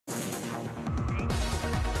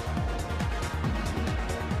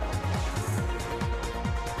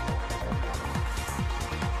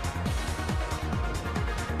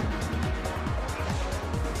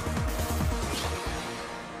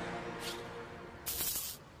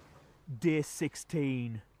Day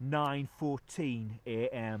 16, 9:14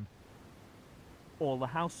 a.m. All the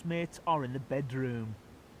housemates are in the bedroom.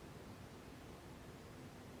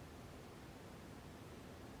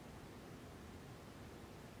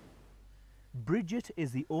 Bridget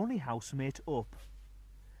is the only housemate up.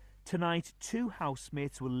 Tonight, 2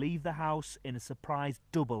 housemates will leave the house in a surprise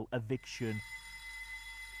double eviction.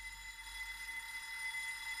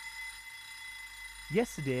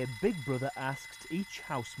 Yesterday, Big Brother asked each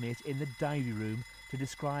housemate in the diary room to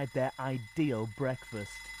describe their ideal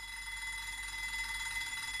breakfast.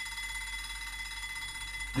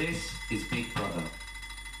 This is Big Brother.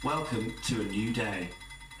 Welcome to a new day.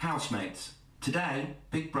 Housemates, today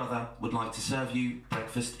Big Brother would like to serve you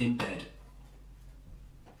breakfast in bed.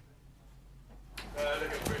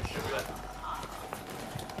 Look at Bridge, look at that.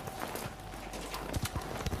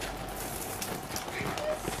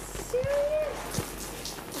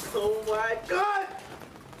 Oh my God!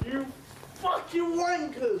 You fucking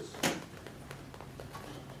wankers!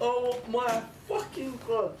 Oh my fucking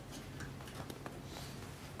God!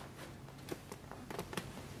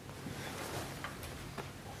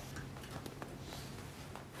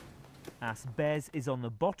 As Bez is on the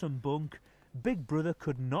bottom bunk, Big Brother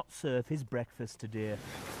could not serve his breakfast today.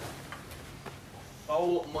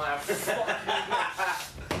 Oh my fucking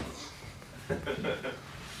God!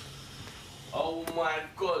 Oh my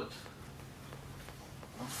God!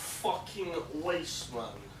 A fucking waste, man.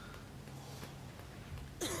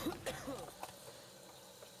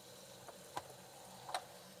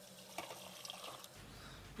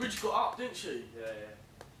 Bridge got up, didn't she? Yeah.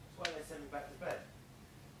 That's why they sent me back to bed.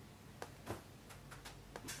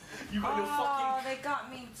 You got your fucking... Oh, they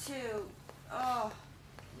got me too. Oh.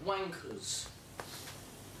 Wankers.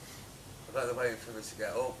 I don't know waiting for me to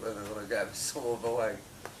get up and I want to get some other way.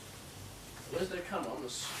 Where's their camera on the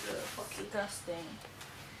fucking... Disgusting.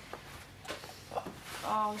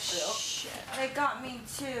 Oh, shit. They got me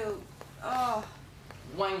too. Oh.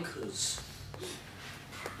 Wankers.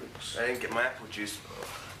 I didn't get my apple juice.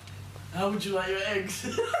 How would you like your eggs?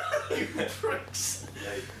 You pricks.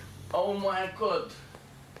 Oh my God.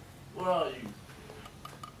 Where are you?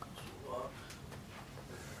 What?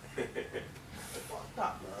 Fuck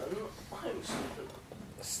that, man. I ain't sleeping.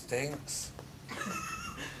 It stinks.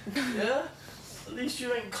 Yeah? At least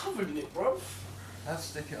you ain't covered in it, bruv. I'd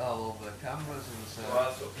stick it all over the cameras and say, Well,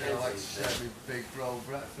 that's what I like to Kenzie share my big bro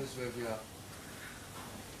breakfast with you.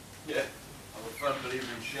 Yeah. I'm a firm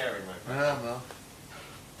believer in sharing, mate. Yeah, man.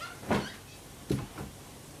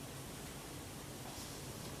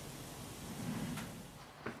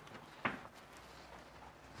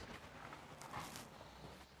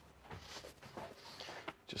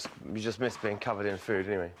 You just missed being covered in food,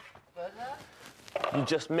 anyway. What? You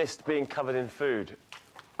just missed being covered in food.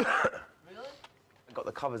 Really? I got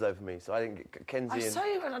the covers over me, so I didn't get Kenzie I and... saw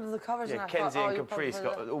you went under the covers Yeah, and I Kenzie thought, and oh, Caprice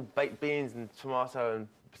got all baked beans and tomato and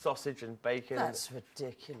sausage and bacon. That's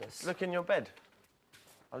ridiculous. Look in your bed.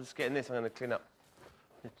 I'm just getting this, I'm going to clean up.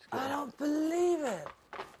 I don't believe it.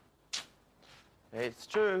 It's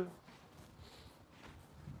true.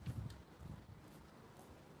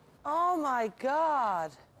 Oh my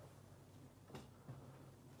God.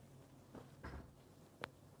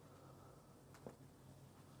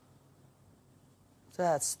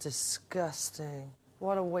 That's disgusting.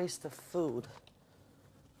 What a waste of food.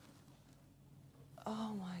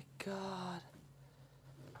 Oh my God.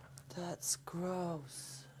 That's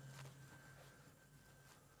gross.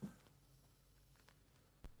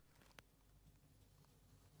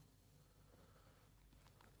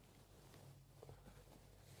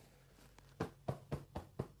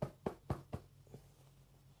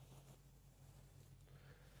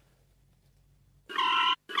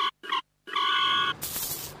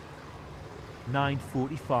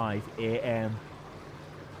 (9:45 a.m.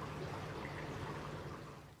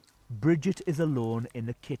 Bridget is alone in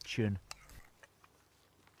the kitchen.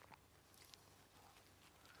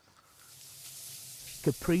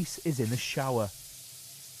 Caprice is in the shower.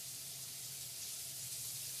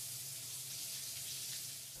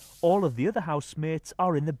 All of the other housemates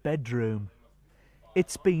are in the bedroom.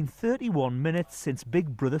 It's been 31 minutes since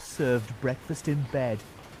Big Brother served breakfast in bed.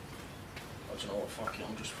 I don't know what, fuck it,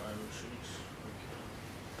 I'm just trying to sheets.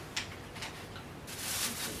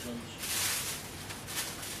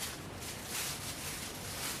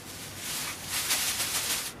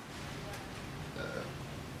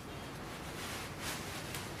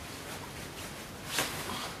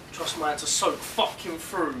 Trust man to soak fucking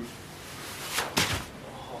through.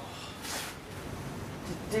 Oh.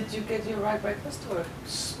 Did you get your right breakfast or?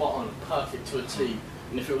 Spot on, perfect to a T.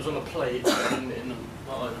 And if it was on a plate, in the...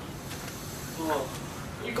 Oh.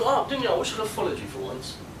 You got up, didn't you? I wish I could have followed you for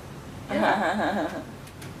once. It's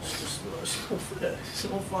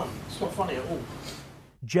not fun. It's not funny at all.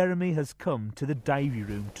 Jeremy has come to the diary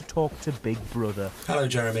room to talk to Big Brother. Hello,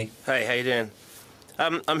 Jeremy. Hey, how you doing?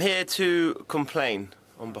 I'm here to complain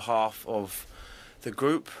on behalf of the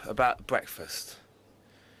group about breakfast.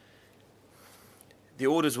 The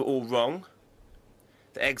orders were all wrong.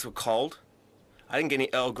 The eggs were cold. I didn't get any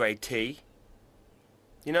Earl Grey tea.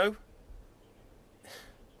 You know?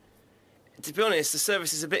 To be honest, the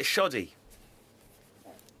service is a bit shoddy.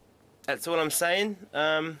 That's all I'm saying.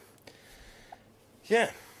 Yeah.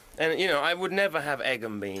 And, you know, I would never have egg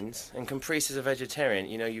and beans. And Caprice is a vegetarian.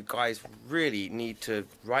 You know, you guys really need to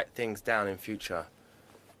write things down in future.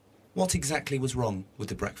 What exactly was wrong with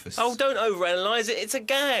the breakfast? Oh, don't overanalyze it. It's a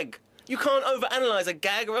gag. You can't overanalyze a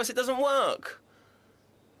gag or else it doesn't work.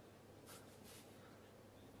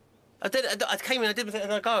 I came in, I did everything,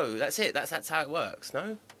 and I go. That's it. That's how it works,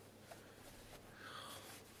 no?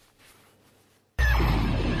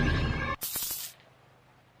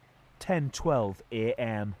 10:12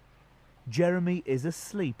 a.m. Jeremy is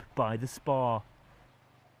asleep by the spa.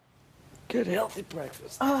 Good healthy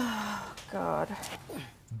breakfast. Oh, God.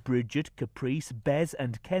 Bridget, Caprice, Bez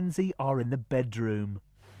and Kenzie are in the bedroom.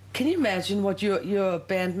 Can you imagine what your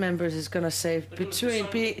band members is gonna say between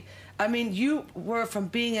being... I mean, you were from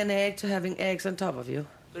being an egg to having eggs on top of you.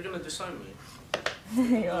 They're gonna disown me.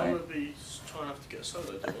 I'm gonna be trying to have to get a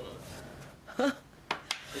solo, don't I?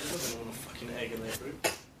 They just don't want a fucking egg in their group.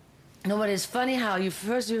 No, but it's funny how you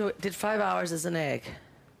did 5 hours as an egg.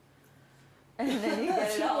 And then you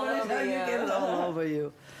get it all over you. You get it all over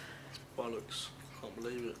you. Bollocks. Can't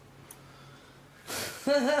believe it.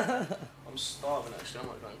 I'm starving actually. I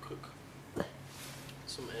might go and cook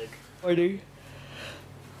some egg. I do.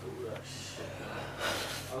 All that shit.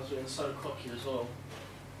 I was getting so cocky as well.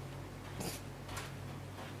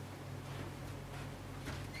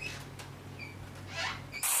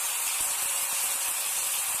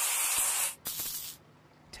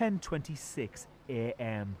 (10:26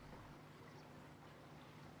 a.m.)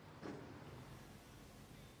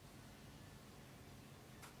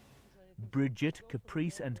 Bridget,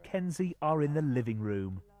 Caprice and Kenzie are in the living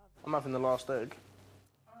room. I'm having the last egg.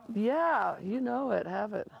 Yeah, you know it.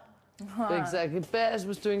 Have it. Exactly. Bez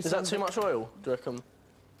was doing something. Is that too much oil, do you reckon?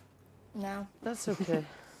 No. That's okay.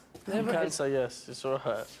 You can say yes, it's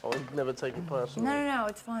alright. I would never take it personally. No,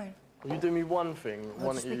 it's fine. Will you do me one thing?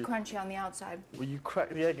 It'll just be crunchy on the outside. Will you crack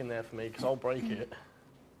the egg in there for me? Because I'll break it.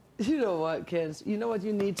 You know what, Kenz? You know what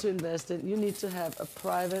you need to invest in? You need to have a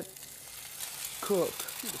private cook.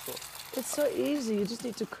 Beautiful. It's so easy. You just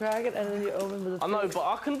need to crack it and then you open with a I know, but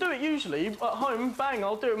I can do it usually. At home, bang,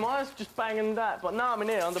 I'll do it. My eyes just banging that. But now I'm in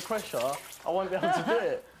here under pressure, I won't be able to do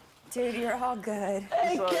it. Dude, you're all good.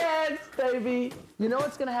 Hey, kids, baby. You know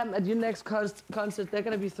what's going to happen at your next concert? They're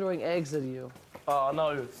going to be throwing eggs at you. Oh, I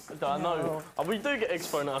know. I know. We do get eggs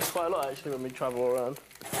thrown at us quite a lot, actually, when we travel around.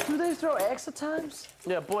 Do they throw eggs at times?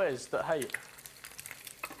 Yeah, boys that hate.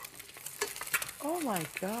 Oh, my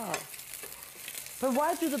God. But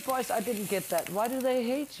why do the boys... I didn't get that. Why do they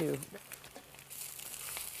hate you?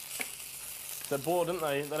 They're bored, aren't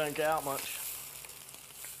they? They don't get out much.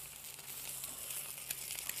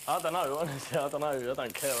 I don't know, honestly, I don't know. I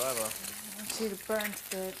don't care either. I want you to burn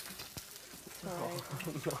good.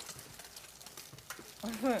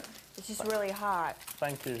 Sorry. It's just really hot.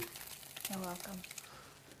 Thank you. You're welcome.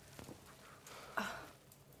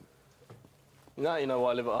 Now you know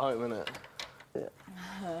why I live at home, innit? Yeah.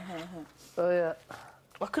 Oh, yeah.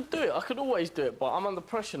 I could do it. I could always do it, but I'm under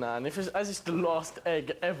pressure now, and as it's the last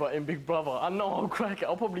egg ever in Big Brother, I know I'll crack it.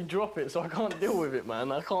 I'll probably drop it, so I can't deal with it, man.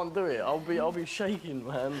 I can't do it. I'll be shaking,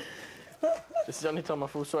 man. This is the only time I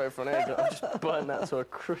feel sorry for an egg. I'll just burn that to a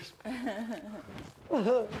crisp.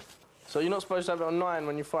 So you're not supposed to have it on 9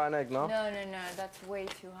 when you fry an egg, no? No. That's way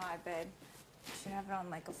too high, babe. You should have it on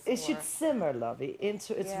like a 4. It should simmer, lovey,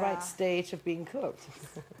 into its right stage of being cooked.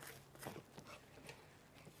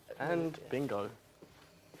 And bingo.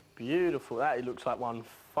 Beautiful. That looks like one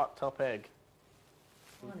fucked up egg.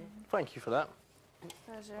 Thank you for that.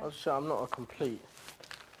 Pleasure. I'll say I'm not a complete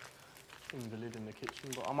invalid in the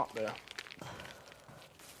kitchen, but I'm up there.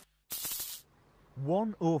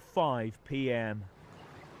 1:05 p.m.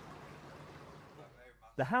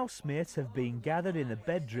 The housemates have been gathered in the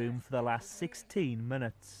bedroom for the last 16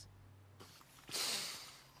 minutes.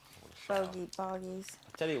 Bogies. I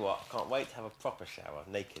tell you what, I can't wait to have a proper shower,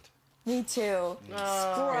 naked. Me too. Scrub.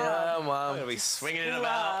 Yeah, man. I'm gonna be swinging it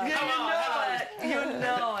about. Yeah, Come on, you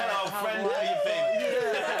know it. hello, friend. How you been?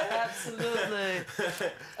 Yeah, absolutely.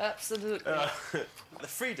 Absolutely. The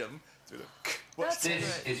freedom to This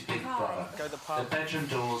is Big Brother. Go to the pub. The bedroom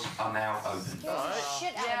doors are now open.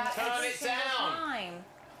 Shit out of Turn every it single down. time.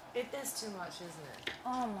 It is too much, isn't it?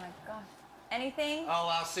 Oh my god. Anything? All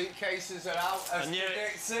our suitcases are out as knew it.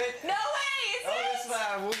 predicted. No way! Is Oh, it? this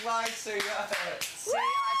man would lie to you. See,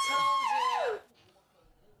 I told you.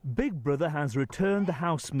 Big Brother has returned the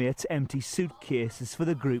housemates' empty suitcases for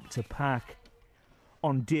the group to pack.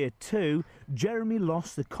 On day 2, Jeremy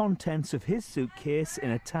lost the contents of his suitcase in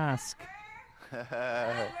a task.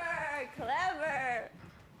 Clever.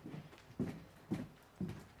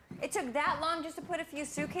 It took that long just to put a few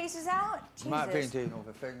suitcases out? Jesus. Might have been doing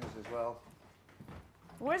other things as well.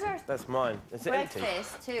 Where's our That's mine. Is it empty?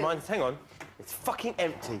 breakfast, too? Mine's, hang on. It's fucking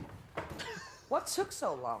empty. What took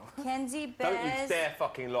so long? Kenzie, Don't you Bez. dare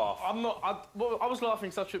fucking laugh. I'm not. I was laughing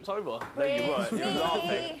because I tripped over. No, you weren't. You were Brittany.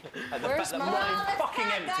 laughing at the Where's fact that mine? mine's Let's fucking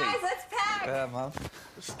pack, empty. guys, let's pack. Yeah, man.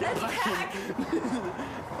 Let's pack.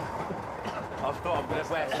 I thought I'm going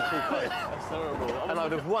to wear some cool clothes. That's terrible. And I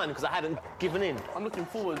would have won because I hadn't given in. I'm looking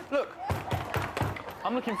forward. Look.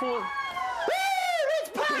 I'm looking forward. It's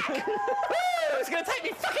back! It's going to take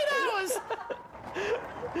me fucking hours!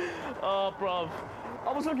 Oh, bruv.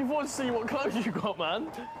 I was looking forward to seeing what clothes you got, man.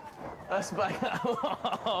 That's back.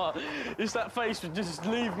 It's that face with just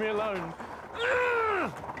leave me alone.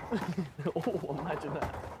 Oh, imagine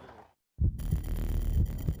that.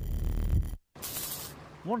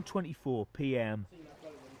 1:24 p.m.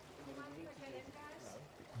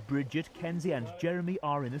 Bridget, Kenzie and Jeremy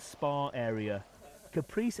are in a spa area.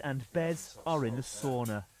 Caprice and Bez are in the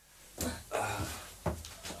sauna.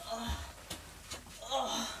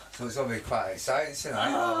 So it's going to be quite exciting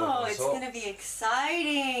tonight. Oh, it's going to be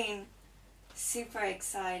exciting. Super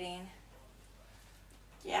exciting.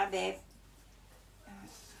 Yeah, babe.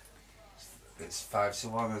 It's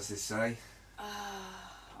 5-1, as they say.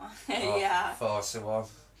 Yeah. 4-1.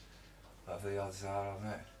 Whatever the odds are on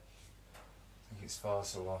it. I think it's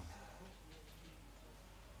 4-1.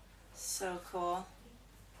 So cool.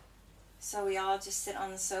 So we all just sit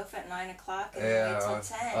on the sofa at 9 o'clock and Yeah, wait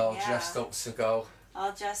till 10. all yeah. dressed up to go.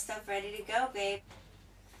 All dressed up, ready to go, babe.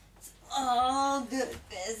 It's all good,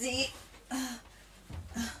 busy.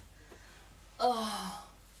 Oh.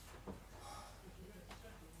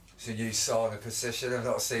 It's a new sauna position I've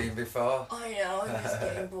not seen before. I know, I'm just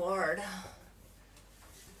getting bored.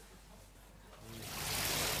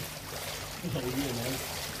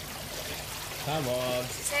 Come on.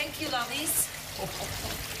 Thank you, lovies.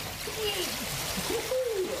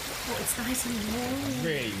 It's nice and warm.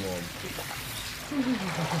 Really warm.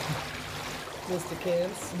 Mr.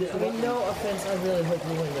 Cams. I mean, no offense, I really hope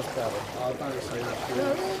you win this battle. Oh, don't say that.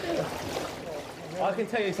 No, really do. I can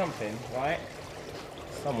tell you something, right?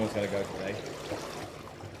 Someone's going to go today.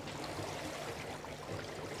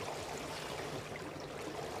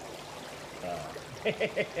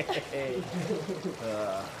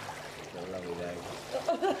 A lovely day.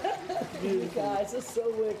 You guys are so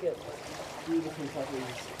wicked. Beautiful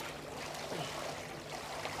puppies.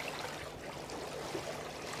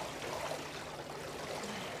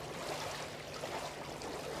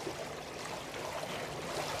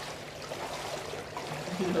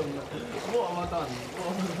 What have I done?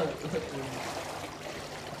 What have I done?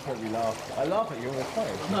 Probably laugh. I laugh at you all the time.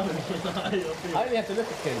 I only have to look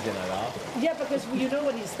at Kenzie and I laugh. Yeah, because you know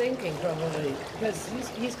what he's thinking, probably. Because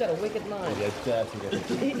he's got a wicked mind. You're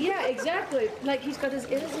dirty. Yeah, exactly. Like, he's got his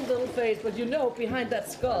innocent little face, but you know, behind that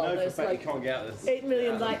skull, I know for a there's fact like you can't get out of this. 8 million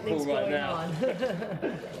out of the lightnings pool right going now. on.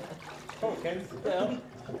 Come on, Kenzie. Yeah.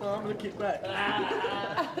 Oh, I'm gonna kick back.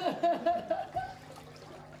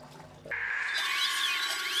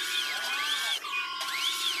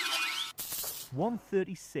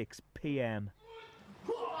 1:36 p.m.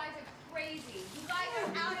 You guys are crazy. You guys are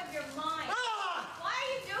out of your mind. Why are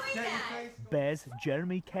you doing that? Bez,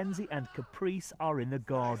 Jeremy, Kenzie and Caprice are in the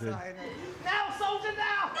garden. Now, soldier,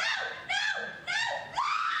 now!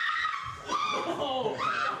 Oh,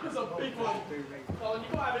 that's a big one. Oh, you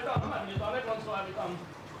gotta have it done. I'm having it done. Everyone's gotta have it done.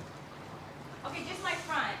 Okay, just my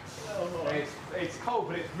front. It's cold,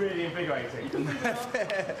 but it's really invigorating.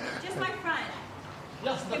 Just my front.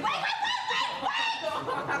 Just the... Wait!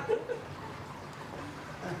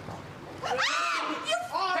 Hey,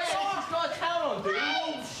 she's got a towel on, dude.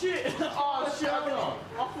 Oh, shit. Oh, shit, hold on.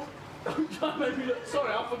 Don't try and make me look...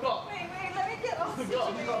 Sorry, I forgot. Wait, let me get off. I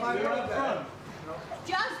forgot.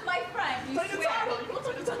 Just my front, you Take the swear. towel on. You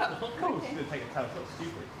gotta take the towel on. Of course, you're going to take a towel. It's not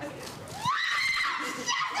stupid.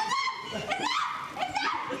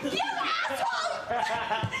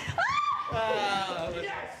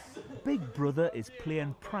 Big Brother is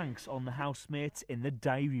playing pranks on the housemates in the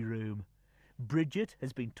diary room. Bridget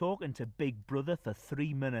has been talking to Big Brother for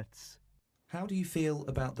 3 minutes. How do you feel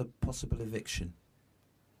about the possible eviction?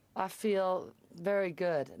 I feel very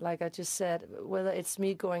good. Like I just said, whether it's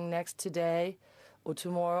me going next today or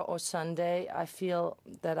tomorrow or Sunday, I feel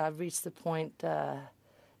that I've reached the point that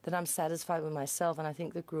I'm satisfied with myself, and I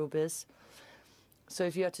think the group is. So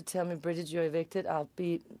if you are to tell me, Bridget, you're evicted, I'll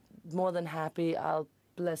be more than happy. I'll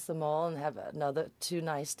bless them all and have another 2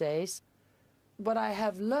 nice days. What I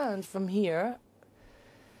have learned from here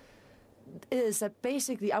is that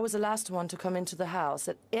basically I was the last one to come into the house,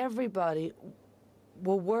 that everybody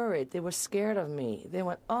were worried. They were scared of me. They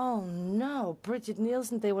went, oh no, Bridget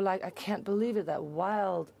Nielsen. They were like, I can't believe it, that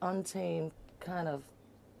wild, untamed kind of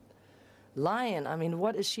lion. I mean,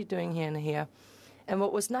 what is she doing here and here? And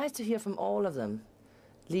what was nice to hear from all of them,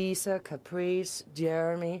 Lisa, Caprice,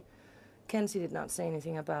 Jeremy, Kenzie did not say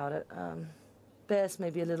anything about it. Bess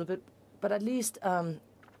maybe a little bit, but at least them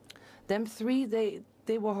 3,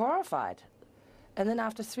 they were horrified. And then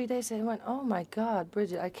after 3 days, they went, oh my God,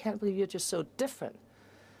 Bridget, I can't believe you're just so different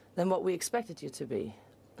than what we expected you to be.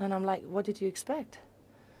 And I'm like, what did you expect?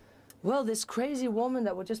 Well, this crazy woman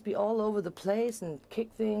that would just be all over the place and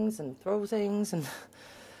kick things and throw things. And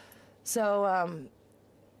so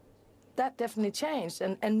that definitely changed.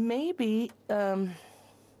 And maybe,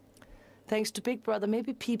 thanks to Big Brother,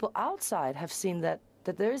 maybe people outside have seen that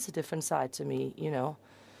there is a different side to me, you know.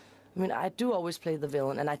 I mean, I do always play the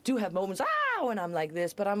villain, and I do have moments, when I'm like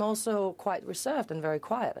this, but I'm also quite reserved and very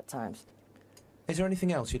quiet at times. Is there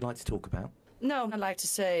anything else you'd like to talk about? No, I'd like to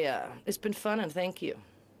say it's been fun and thank you.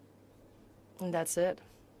 And that's it.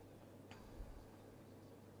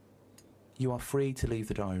 You are free to leave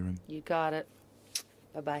the diary room. You got it.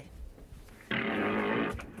 Bye-bye.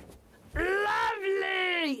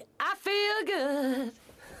 Lovely! I feel good.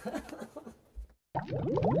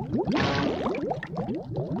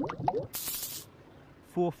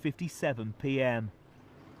 4:57 p.m.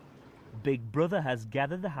 Big Brother has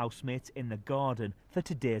gathered the housemates in the garden for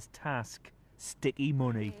today's task, sticky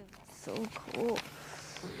money. So cool.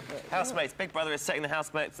 Housemates, Big Brother is setting the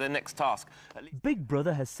housemates their next task. Big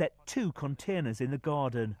Brother has set 2 containers in the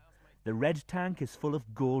garden. The red tank is full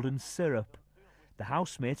of golden syrup. The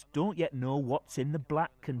housemates don't yet know what's in the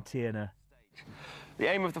black container. The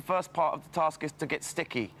aim of the first part of the task is to get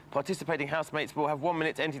sticky. Participating housemates will have 1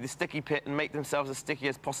 minute to empty the sticky pit and make themselves as sticky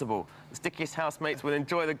as possible. The stickiest housemates will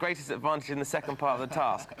enjoy the greatest advantage in the second part of the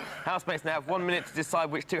task. Housemates now have 1 minute to decide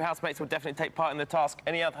which 2 housemates will definitely take part in the task.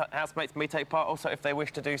 Any other housemates may take part also if they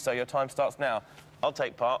wish to do so. Your time starts now. I'll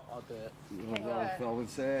take part. I'll do it.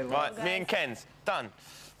 Right, me and Ken's. Done.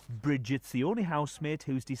 Bridget's the only housemate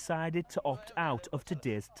who's decided to opt out of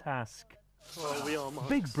today's task.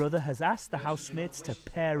 Big Brother has asked the housemates to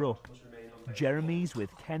pair up. Jeremy's with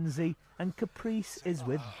Kenzie and Caprice is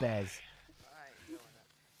with Bez.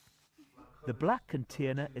 The black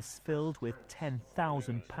container is filled with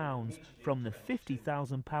 £10,000 from the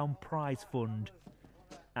 £50,000 prize fund.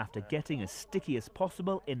 After getting as sticky as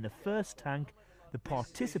possible in the first tank, the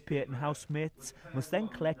participating housemates must then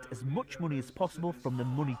collect as much money as possible from the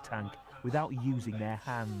money tank without using their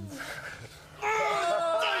hands.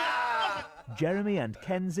 Jeremy and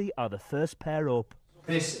Kenzie are the first pair up.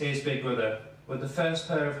 This is Big Brother. With the first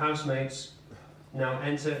pair of housemates now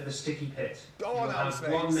enter the sticky pit. Go on, you have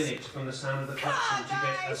housemates. 1 minute from the sound of the klaxon to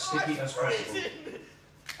get as sticky as possible.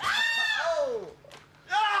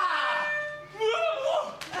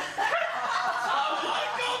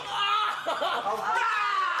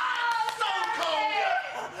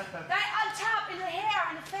 On top, in the hair,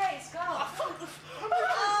 in the face, go. Oh,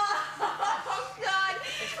 God.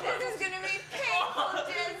 This is going to be painful,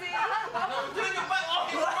 Jesse. I'm doing your back off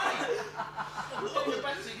your money. I'm doing your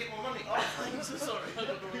back so you get more money. Oh, I'm so sorry. I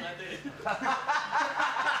don't know what I did.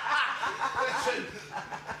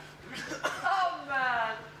 Oh,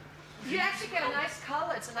 man. You actually get a nice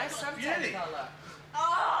color. It's a nice suntan Really? color.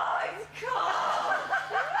 Oh, it's cold.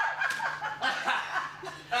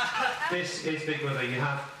 This is Big Brother. You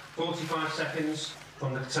have 45 seconds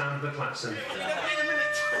from the sound of the klaxon. We don't need a minute.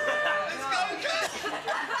 Let's go, okay?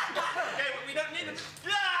 Okay, but we don't need a...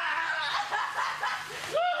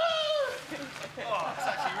 Oh, it's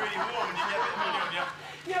actually really warm when you get a bit of money on you.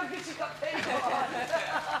 Yeah, because you got paint on.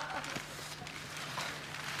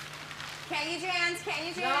 Can't use your hands, can't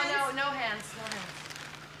use your hands. No hands, no hands.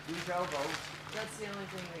 Use elbows. That's the only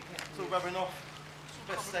thing we can't It's all rubbing off. It's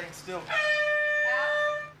best staying still.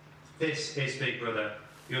 This is Big Brother.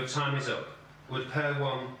 Your time is up. Would pair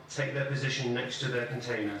 1 take their position next to their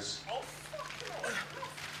containers? Oh,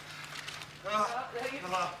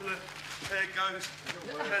 there it goes.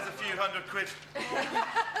 There's a few £100.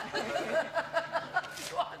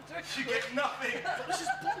 You get nothing. This is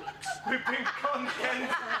bollocks. We've been conned, Ken.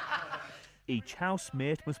 Each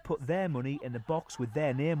housemate must put their money in the box with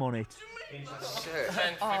their name on it. 10,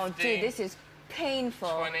 15, Oh, dude, this is painful.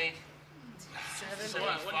 20,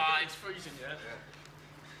 75, it's freezing, yeah?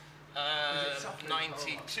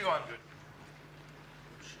 90, 200.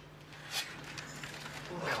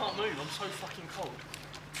 I can't move, I'm so fucking cold.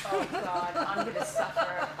 Oh, God, I'm gonna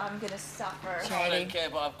suffer. I'm gonna suffer. I don't care,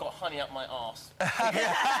 but I've got honey up my arse.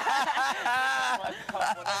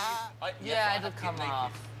 Yeah, it'll come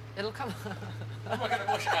off. It'll come off. How am I going to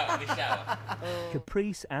wash it out in the shower?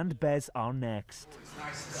 Caprice and Bez are next. It's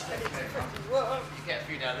nice to see you get a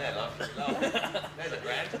few down there, love. There's a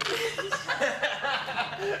grand.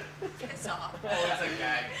 Piss off. Oh, it's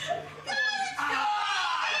okay.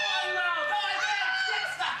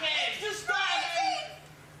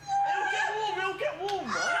 It'll get warm,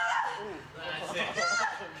 man. That's it.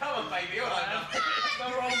 Come on, baby, all right now. The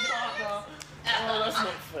wrong partner. Oh, that's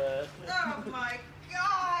not fair. Oh, my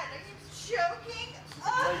God. Are you joking?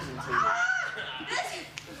 Amazing to you. This is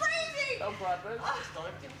crazy. Oh, Bradford.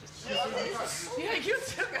 Yeah, you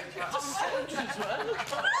took it. I'm soldiers, man.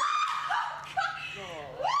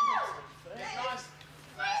 Nice.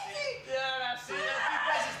 Yeah, that's it.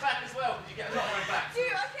 Bez is back as well. Did you get a lot of her back? Dude,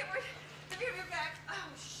 I can't wait. Let me have your back. Oh,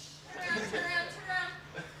 shit. Turn around.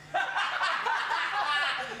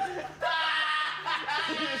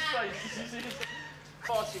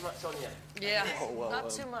 Far too much on you. Yeah, Oh, well, not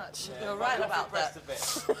too much. Yeah. You're right about that. A bit.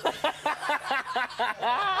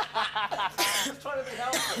 I'm trying to be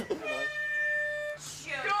helpful, you know.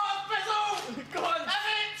 Shoot. Go on, Bizzle! Go on. Have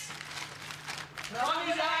it! No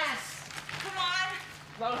hands. Come on.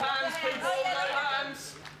 No hands, people. Oh, yeah, No yeah. hands.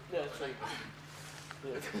 Yeah, true.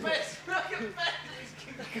 Bez, look at Bez.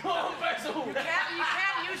 Go on, Bezel. You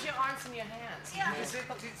can't use your arms and your hands. Yeah. Is it,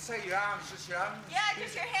 did say your arms, just your hands? Yeah,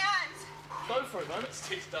 just your hands. Go for it, man. It's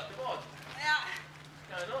stitched up. Come on. Yeah.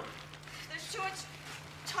 What's going on? There's too much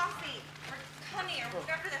toffee or honey or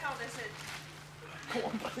whatever the hell this is. Go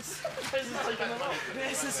on, Bez. Bez is taking them off.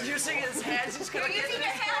 This is using his hands. He's You're gonna get using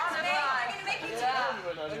this your hands, on babe. right. I'm gonna make you Yeah.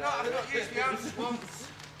 I've not used my arms once.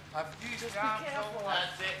 I've used my arms all.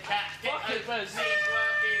 That's it, catch. Get Fuck it, Bez. Knees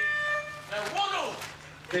working. Now waddle!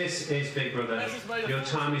 This is Big Brother. This is made of- Your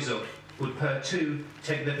time is up. Would pair 2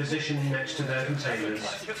 take their position next to their containers?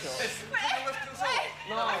 Wait.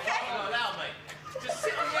 No, not allowed, mate. Just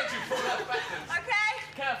sit on the edge and pull out backwards. Okay.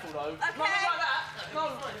 Careful, though. Okay. No, not like that. No.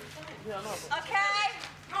 Yeah, no. Okay.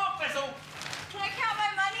 Come on, Bizzle! Can I count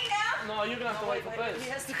my money now? No, you're going to have to wait for Bez. He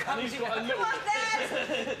has to And come he's to got a you. little Come on,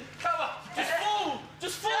 bit. Dad. Come on! Just fall!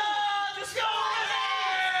 Just fall! Just go!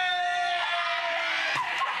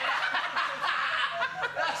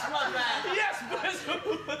 That's my man! Yes, Bezel!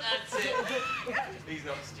 That's it. He's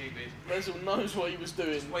not stupid. Bezel knows what he was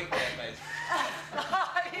doing. Wait there, Bez.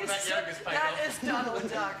 He's That so- yoga's paid that off. is Donald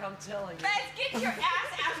Duck, I'm telling you. Bez, get your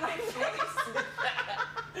ass out of my face.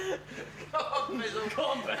 Come on, Bizzle. Come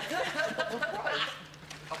on, Bez.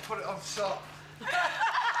 I'll put it on top.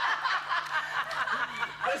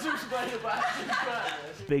 Bezel's made about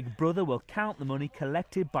 £2 Big Brother will count the money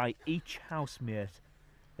collected by each housemate.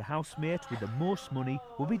 The housemate with the most money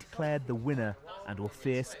will be declared the winner and will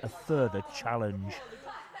face a further challenge.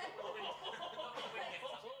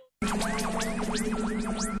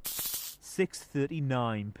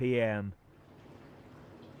 6:39 p.m.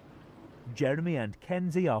 Jeremy and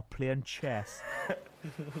Kenzie are playing chess.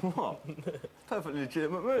 What? Perfectly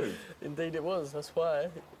legitimate move. Indeed it was, that's why.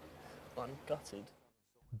 I'm gutted.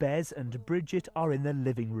 Bez and Bridget are in the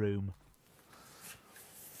living room.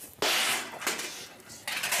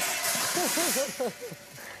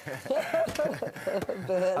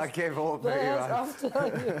 I gave up, mate. I'm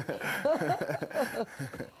telling you.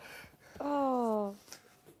 Oh.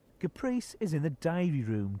 Caprice is in the diary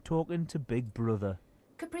room talking to Big Brother.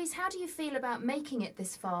 Caprice, how do you feel about making it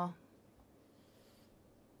this far?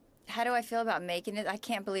 How do I feel about making it? I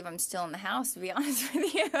can't believe I'm still in the house, to be honest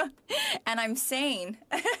with you. And I'm sane.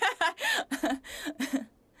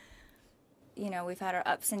 You know, we've had our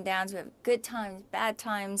ups and downs. We have good times, bad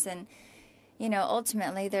times, and, you know,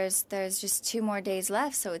 ultimately there's just 2 more days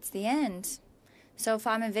left, so it's the end. So if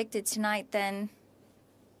I'm evicted tonight, then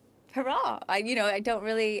hurrah. It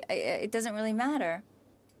doesn't really matter.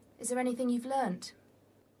 Is there anything you've learnt?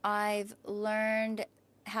 I've learned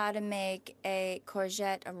how to make a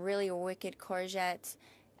really wicked courgette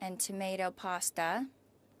and tomato pasta.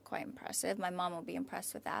 Quite impressive. My mom will be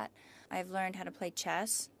impressed with that. I've learned how to play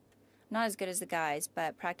chess. Not as good as the guys,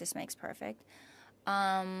 but practice makes perfect.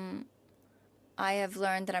 I have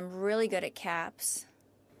learned that I'm really good at caps.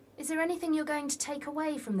 Is there anything you're going to take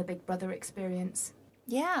away from the Big Brother experience?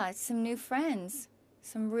 Yeah, some new friends.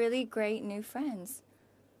 Some really great new friends.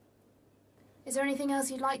 Is there anything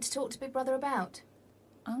else you'd like to talk to Big Brother about?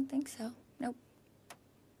 I don't think so. Nope.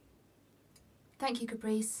 Thank you,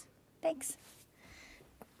 Caprice. Thanks.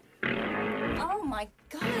 Oh my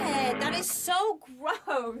God, that is so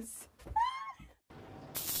gross.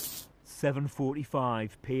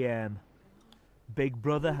 7:45 p.m. Big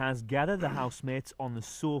Brother has gathered the housemates on the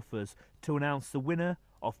sofas to announce the winner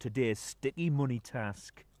of today's sticky money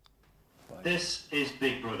task. This is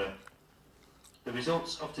Big Brother. The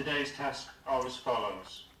results of today's task are as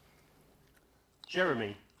follows.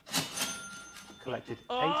 Jeremy collected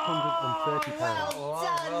 £830. Well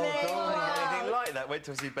done, mate. Anything like that? Wait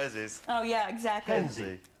till you see Bez's. Oh yeah, exactly.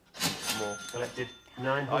 Kenzie More. collected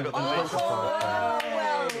I got the £925. Oh,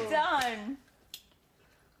 well done.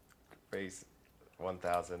 Caprice,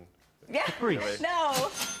 1,000. Yeah. Caprice. No.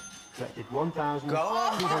 Collected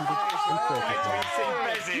 £1,230.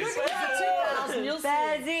 Bez's. 2,000, you'll see.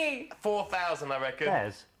 Bezzy. 4,000, I reckon.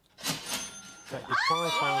 Bez collected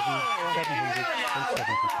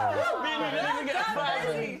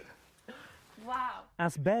 £5,770. Wow.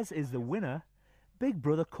 As Bez is the winner, Big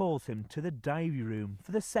Brother calls him to the diary room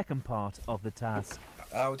for the second part of the task.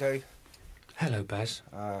 How do? Hello, Bez.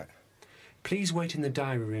 Alright. Please wait in the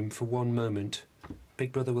diary room for one moment.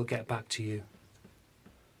 Big Brother will get back to you.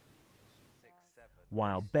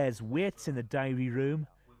 While Bez waits in the diary room,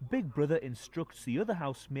 Big Brother instructs the other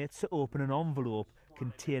housemates to open an envelope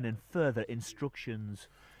containing further instructions.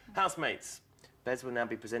 Housemates, Bez will now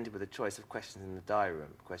be presented with a choice of questions in the diary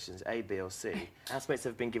room. Questions A, B or C. Housemates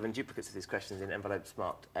have been given duplicates of these questions in envelopes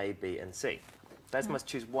marked A, B and C. Bez must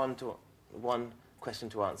choose one question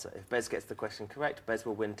to answer. If Bez gets the question correct, Bez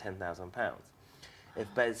will win £10,000.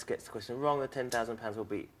 If Bez gets the question wrong, the £10,000 will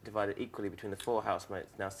be divided equally between the 4 housemates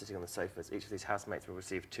now sitting on the sofas. Each of these housemates will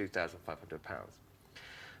receive £2,500.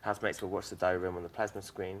 Housemates will watch the diary room on the plasma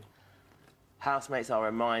screen. Housemates are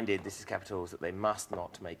reminded, this is capitals, that they must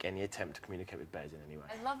not make any attempt to communicate with Bez in any way.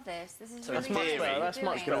 I love this. This is So really in theory, that's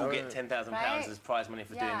much you all get £10,000 Right? as prize money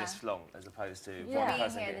for doing Yeah. this long, as opposed to Yeah. one Being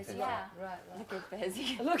person here getting this- 50. yeah. Right. Look at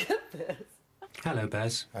Bezzy. Look at this. Hello,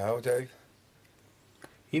 Bez. How do?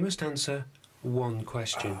 You must answer one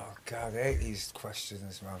question. Oh, God, I hate these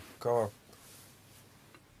questions, man. Go on.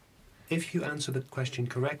 If you answer the question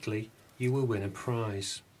correctly, you will win a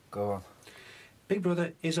prize. Go on. Big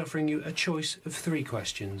Brother is offering you a choice of 3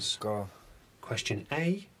 questions. Go on. Question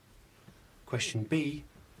A, question B,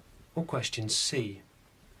 or question C.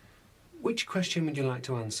 Which question would you like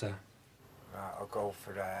to answer? Right, I'll go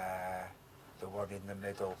for the one in the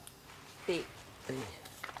middle. B.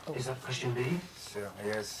 Is that question B?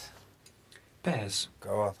 Certainly is. Bez.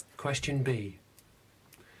 Go on. Question B.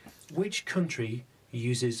 Which country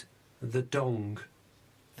uses the dong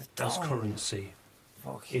as dong? currency?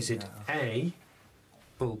 Fucking Is it hell. A,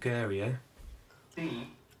 Bulgaria, B,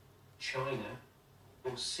 China,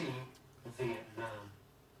 or C, Vietnam?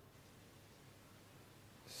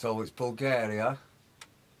 So it's Bulgaria.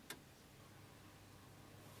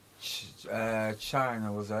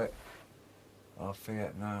 China, was it? Or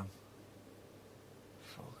Vietnam?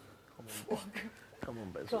 Come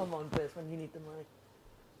on, Bez. Come on, Bez, when you need the money.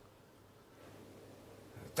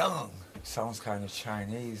 Dong! Sounds kind of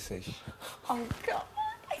Chinese-ish. Oh God,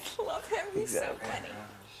 I love him. He's so funny.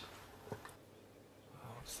 Oh,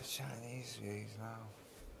 what's the Chinese views now?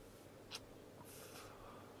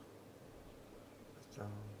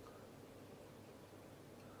 Dong.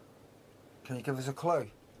 Can you give us a clue?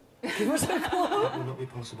 That will not be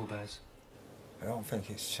possible, Bez. I don't think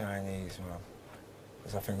it's Chinese, man.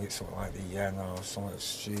 Because I think it's something like the yen or something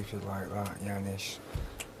stupid like that, yenish.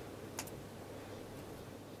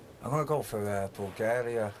 I'm gonna go for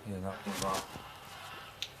Bulgaria, you know.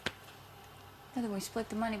 And then we split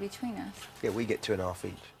the money between us. Yeah, we get 2.5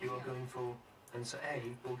 each. You are going for answer A,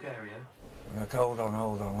 Bulgaria. Like, hold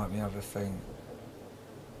on, let me have a think.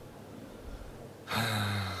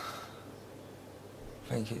 I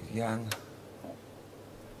think it's yen.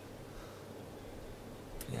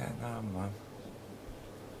 Vietnam, man.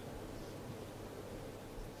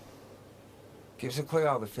 Give us a clue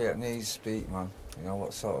how the Vietnamese speak, man. You know,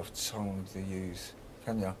 what sort of tongue they use.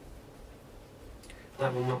 Can you?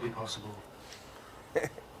 That will not be possible. Can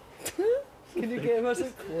you give us a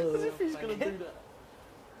clue? As if he's going to do that.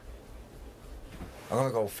 I'm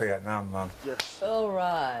gonna go Vietnam, man. Yes. All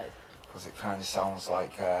right. Because it kind of sounds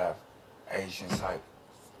like Asian type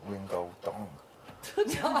lingo dong.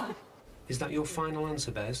 Is that your final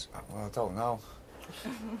answer, Bez? Well, I don't know.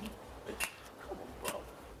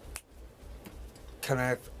 Can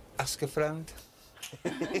I ask a friend?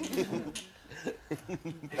 Big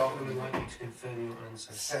Brother would like you to confirm your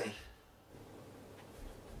answer. See.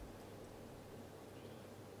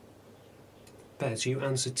 Bez, you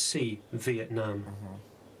answered C, Vietnam.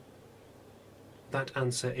 That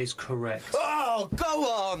answer is correct. Oh, go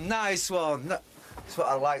on! Nice one! That's what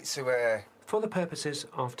I like to hear. For the purposes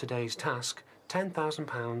of today's task,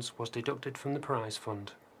 £10,000 was deducted from the prize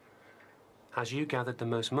fund. As you gathered the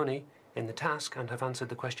most money in the task and have answered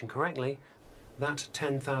the question correctly, that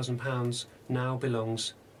 £10,000 now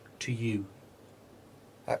belongs to you.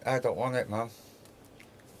 I don't want it, Mum.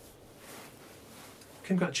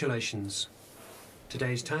 Congratulations.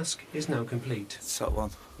 Today's task is now complete. Top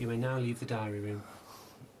one. You may now leave the diary room.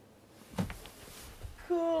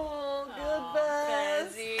 Cool, good,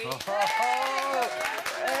 Bez. Hey,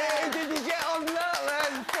 did you get on that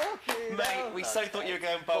then? Fucking Mate, hell. we so thought you were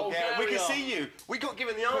going Bulgaria. We could see you. We got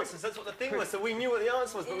given the answers. That's what the thing was. So we knew what the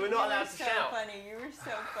answer was, but we're not allowed to shout. You were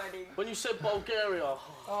so funny. When you said Bulgaria...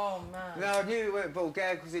 Oh, man. No, I knew it weren't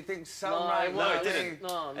Bulgaria because it didn't sound right. No, it didn't.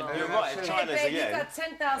 No. You're right, China's Hey, a babe, you yen. got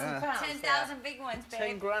 £10,000. 10,000 big ones, babe.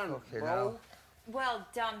 10 grand, bro. Well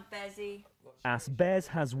done, Bezzy. As Bez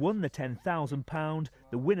has won the £10,000,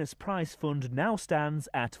 the winner's prize fund now stands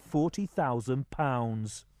at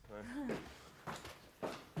 £40,000.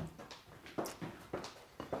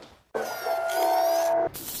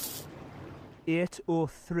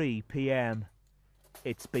 8:03 p.m.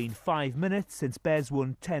 It's been 5 minutes since Bez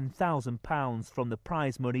won £10,000 from the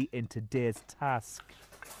prize money in today's task.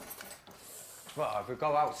 Well, if we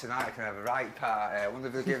go out tonight, I can have a right party. I wonder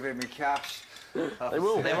if they're giving me cash. They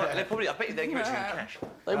will. They probably, I bet you they're giving it to you in cash.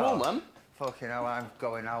 They will, man. Fucking hell, I'm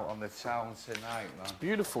going out on the town tonight, man.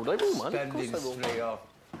 Beautiful. They will, man. Spending spree off.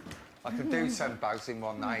 I can do 10 bags in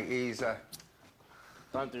one night, easy.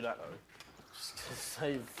 Don't do that, though. Just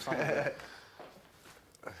save something.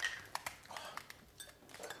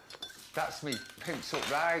 That's me pimped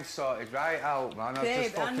up ride sorted right out, man. I've Babe,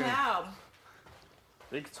 just fucking... and how?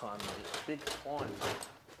 Big time, mate. Big time.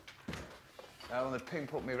 I want to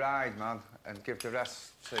pimp up my ride, man, and give the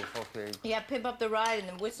rest to fucking... Yeah, pimp up the ride and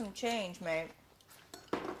then with some change, mate.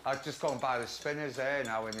 I'd just go and buy the spinners there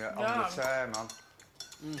now when you're on the tear, man.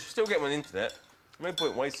 You still get them on the internet. No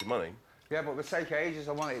point wasting money. Yeah, but it would take ages.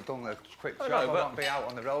 I want it done a quick job. know, I but- won't be out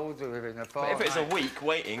on the road within a fortnight. But if it's a week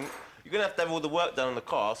waiting, you're going to have all the work done on the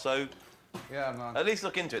car, so... Yeah, man. At least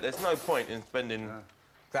look into it. There's no point in spending... Yeah.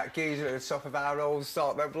 That geezer at the top of our road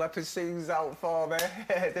sort them leopard scenes out for me.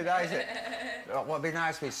 Did I say? What'd be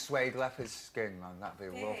nice with suede leopard skin, man. That'd be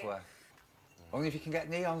lovely. Only if you can get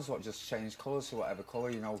neons, what just change colours to whatever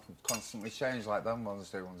colour, you know, constantly change like them ones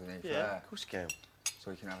do underneath there. Yeah, of course you can.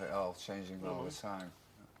 So you can have it all changing all the time.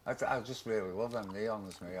 I just really love them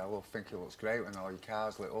neons, me. I will think it looks great when all your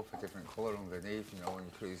cars lit up a different colour underneath, you know, when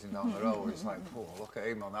you're cruising down the road. It's like, oh, look at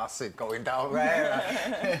him on acid going down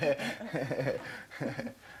there.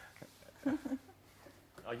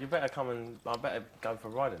 Oh, you better come and... I better go for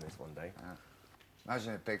a ride in this one day. Yeah.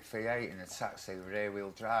 Imagine a big V8 in a taxi with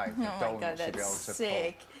rear-wheel drive. Oh my God, that's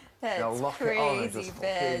sick. That's They'll lock crazy, it on and just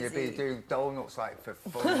fucking, you'll be doing donuts like for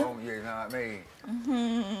fun, won't you? You know what I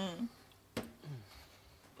mean?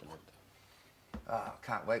 Oh, I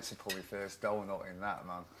can't wait to pull my first donut in that,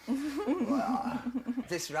 man. Wow.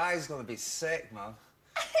 This ride's gonna be sick, man.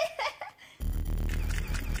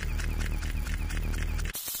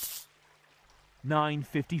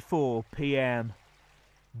 9:54 p.m.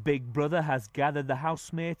 Big Brother has gathered the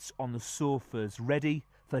housemates on the sofas, ready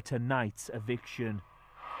for tonight's eviction.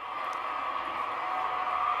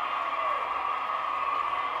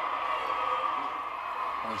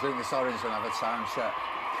 I was drinking this orange when I have a time check.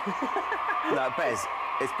 No, Bez,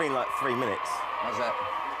 it's been like 3 minutes. How's that?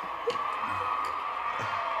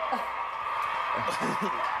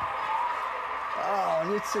 Oh,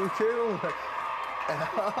 you're too cool.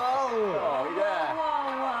 Oh, yeah.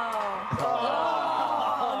 Whoa, whoa.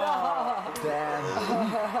 Damn.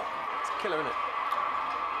 It's a killer, isn't it?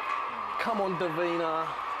 Come on, Davina.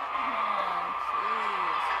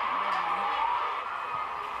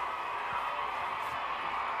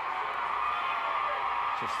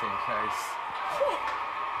 Just in case.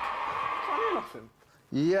 Can't hear nothing.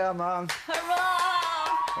 Yeah, man.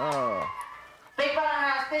 Hurrah! Oh. Big Brother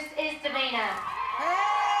House, this is Davina.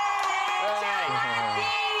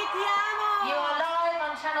 You are live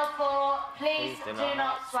on Channel 4. Please do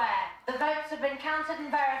not swear. The votes have been counted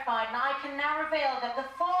and verified, and I can now reveal that the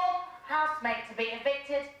 4th housemate to be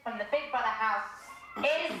evicted from the Big Brother house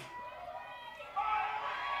is...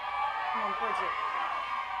 Come on, Bridget.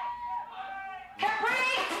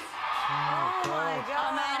 Caprice! Oh my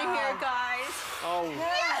God. I'm out of here, guys. Oh.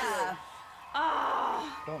 Yeah. Oh.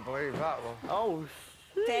 Don't believe that one. Oh,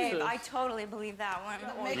 Dave, I totally believe that one.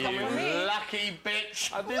 Make up for me. Lucky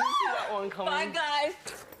bitch. I didn't see that one coming. Bye, guys.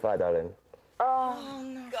 Bye, darling. Oh,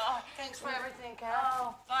 no. God, thanks for everything, Kat.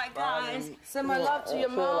 Oh, bye, guys. Send my love to your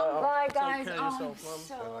mom. Bye, guys. Take care of Oh, yourself,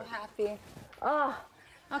 I'm Mum. so happy. Oh.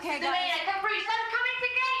 Okay, guys. Davina, Caprice, I'm coming to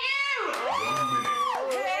get you! 1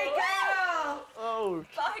 minute. Hey, girl. Oh.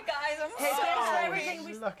 Bye, guys. I'm Hey, so thanks for happy. everything.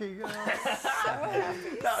 We... Lucky girl.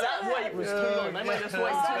 That wait was too long. They made us wait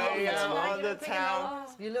too long. on the town.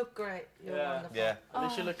 You look great. You're wonderful. Yeah. At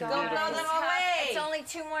least you're looking Don't beautiful. throw them away. It's only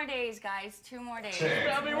 2 more days, guys. 2 more days. 10,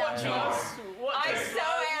 They'll be watching us. I so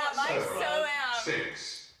am. I so am.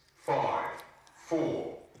 6, 5,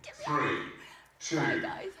 4, 3, 2,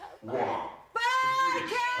 1. Bye,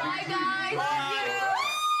 Kat. Bye, guys. Love you.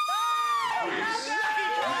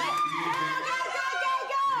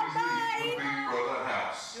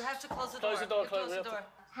 You have to close the door. Close the door, You close the the door.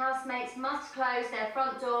 Housemates must close their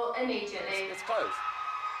front door immediately. It's closed.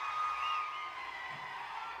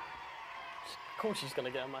 Of course she's going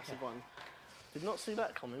to get a massive one. Did not see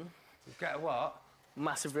that coming. Get a what?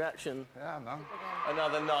 Massive reaction. Yeah, man.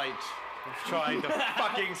 Another night of trying to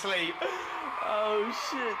fucking sleep. Oh,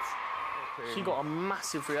 shit. She got a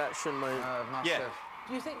massive reaction, mate. Massive. Yeah.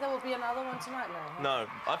 Do you think there will be another one tonight now? No,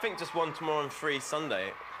 I think just 1 tomorrow and 3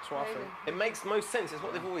 Sunday. That's what I think. It makes most sense. It's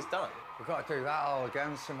what they've always done. We've got to do that all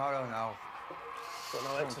again tomorrow now. Got no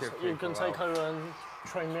Don't exercise. give You can people take over and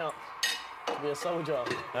train me up to be a soldier.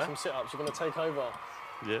 Some sit-ups. You're going to take over.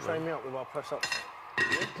 Yeah. Train me up with our press-ups.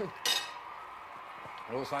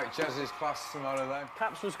 Looks like Jez's class tomorrow then.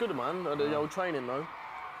 Caps was good, man, at the old training, though.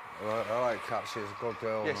 I like Kat, she's a good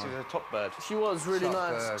girl. Yeah, she was a top bird. She was really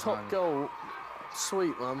Top nice. bird, Top man. girl.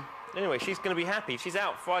 Sweet, man. Anyway, she's going to be happy. She's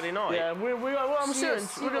out Friday night. Yeah, I'm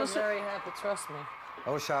serious. We're going to very happy, trust me. I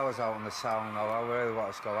wish I was out on the sound though. I really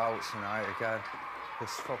want to go out tonight again. This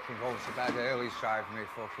fucking going to bed early is driving me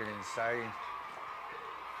fucking insane.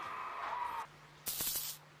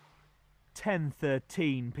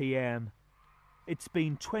 10:13 p.m. It's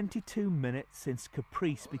been 22 minutes since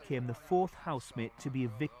Caprice became the 4th housemate to be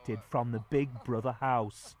evicted from the Big Brother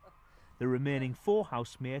house. The remaining 4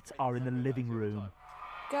 housemates are in the living room.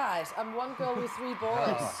 Guys, I'm one girl with 3 boys.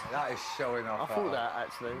 Oh, that is showing off. I thought that,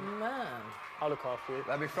 actually. Man. I'll look after you.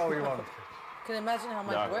 Let me throw you one. Can you imagine how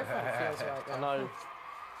my boyfriend feels right now? I know.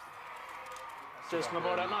 Just gonna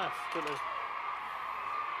borrow that knife, didn't he?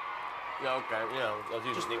 Yeah, okay. Yeah, I was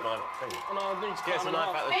using sneak mine. Oh, no, I need to Get cut some him knife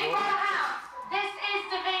off. out the Big door. Brother House, this is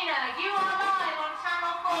Davina. You are live on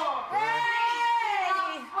Channel 4.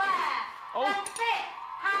 Hey! Swear. Oh. The 5th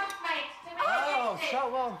housemate to be Oh, evicted so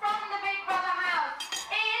on. from the Big Brother house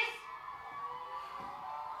is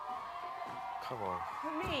Come on.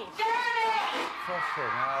 Me. Jeremy.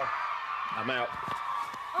 Fucking hell. I'm out.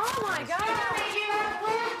 Oh, my God. Jeremy, you have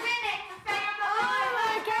 1 minute to stay on the line. Oh,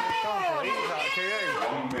 my God. Leave that to you.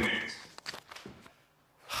 1 minute.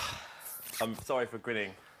 I'm sorry for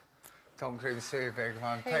grinning. Don't grin too big,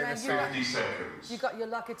 man. Hey, Take man, the you got- 50 seconds. You got your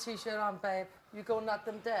lucky t-shirt on, babe. You go knock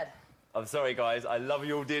them dead. I'm sorry, guys. I love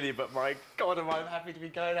you all dearly, but my God, am I happy to be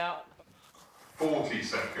going out. 40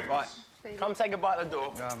 seconds. Right, come say goodbye at the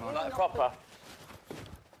door. Yeah, man. Like proper.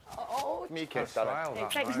 Oh, Me kiss, That's darling. wild,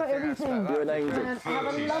 that, thanks man. for I didn't everything. expect that. have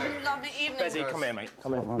a 30 lovely, seconds. lovely evening. Bezzy, come here, mate.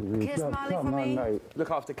 Come here. Kiss Molly for me. Look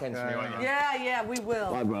after Ken for me, won't you? Yeah, we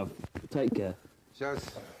will. Bye, bruv. Take care.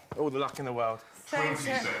 Just, All the luck in the world. 20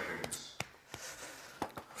 seconds.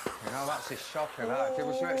 you know, that's a shocker, that.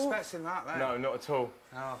 Was you expecting that, then? No, not at all.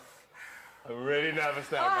 No. I'm really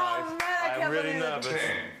nervous now, Oh, guys. man, I I'm can't really believe it. nervous.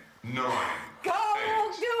 10, 9, Go,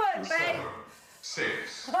 8, do it, babe. 7,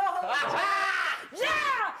 6, Yeah!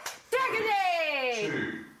 Diggity!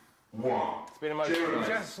 2, 1. It's been emotional. Jeremy,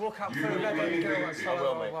 Just look up you for have the been girl and evicted. tell her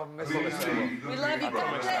will, mate. I'm Please missing her. leave the We love you. Big God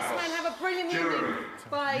Brother bless, house. man. Have a brilliant Jeremy, evening.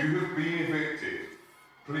 Bye. you have been evicted.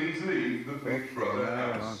 Please leave the Big Brother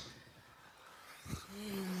house.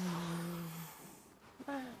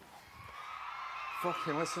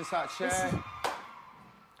 Fucking listen to that chair.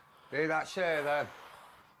 Hear that chair, then?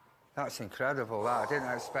 That's incredible, that. I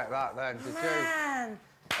didn't expect that, then, did you? Man,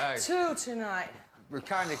 Hey, 2 tonight. we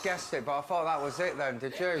kind of guessed it, but I thought that was it, then,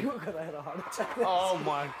 did you? You're gonna have a heart attack. Oh,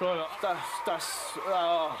 my God. That's...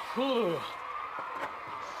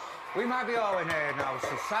 We might be all in here now, so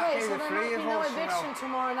Hey, Saturday, so the there 3 might of be no us, you know. eviction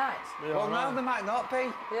tomorrow night. Well, no, there might not be.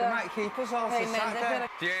 They Yeah. might keep us all Hey, for man, they Saturday. better-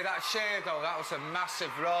 Do you hear that cheer, though? That was a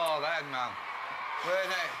massive roar then, man. Weren't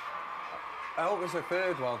it? I hope there's a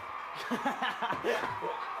 3rd one.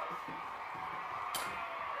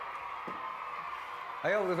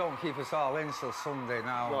 I hope they don't keep us all in till Sunday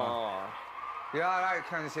now, man. Oh. You all right,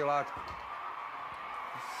 Kenzie, lad?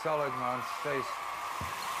 Solid, man. Please.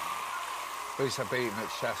 At least I beat him at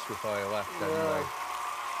chess before he left, anyway.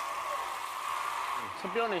 To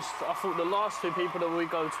be honest, I thought the last two people that we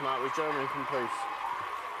go tonight was Jeremy and Caprice.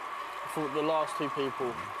 I thought the last two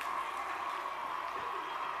people.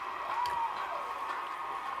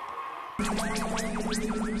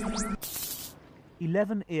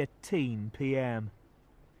 11:18 p.m.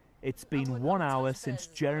 It's been 1 hour since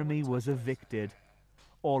Jeremy was evicted.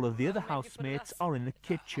 All of the other housemates are in the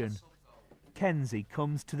kitchen. Kenzie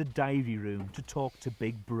comes to the diary room to talk to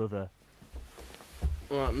Big Brother.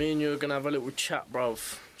 Right, me and you are going to have a little chat,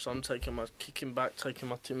 bruv. So I'm kicking back, taking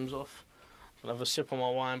my Timbs off. I'll have a sip of my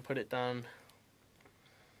wine, put it down.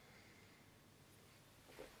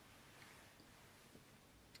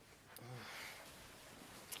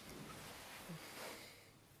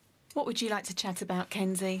 What would you like to chat about,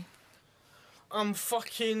 Kenzie? I'm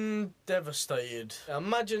fucking devastated.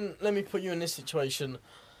 Imagine, let me put you in this situation.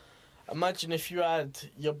 Imagine if you had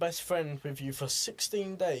your best friend with you for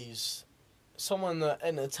 16 days. Someone that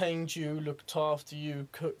entertained you, looked after you,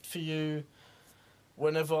 cooked for you.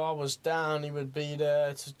 Whenever I was down, he would be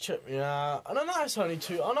there to check me out. And I know it's only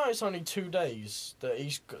 2 days that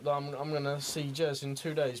I'm gonna see Jez in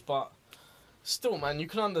 2 days, but still, man, you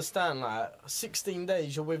can understand, like, 16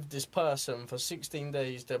 days you're with this person for 16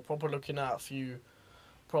 days. They're proper looking out for you,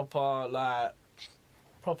 proper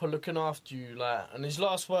looking after you, like. And his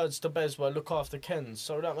last words to Bez were, "Look after Ken."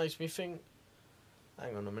 So that makes me think,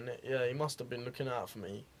 hang on a minute, yeah, he must have been looking out for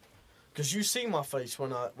me. Because you see my face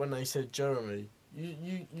when they said Jeremy.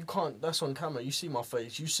 You can't, that's on camera, you see my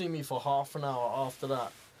face. You see me for half an hour after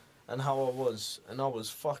that and how I was. And I was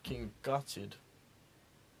fucking gutted.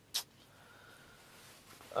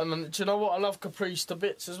 And do you know what? I love Caprice to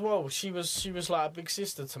bits as well. She was like a big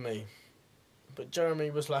sister to me. But Jeremy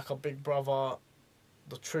was like a big brother,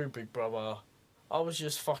 the true big brother. I was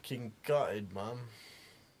just fucking gutted, man.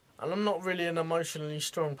 And I'm not really an emotionally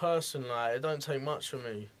strong person. Like, it don't take much for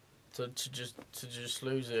me to just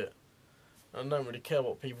lose it. I don't really care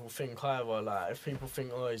what people think either. Like, if people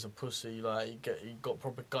think, oh, he's a pussy, like he got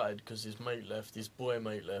proper gutted because his mate left, his boy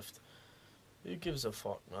mate left. Who gives a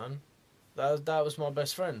fuck, man? That was my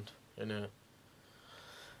best friend, you know.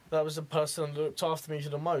 That was the person that looked after me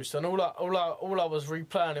the most. And all I was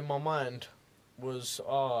replaying in my mind was,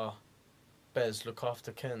 Bez, look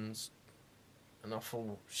after Ken's. And I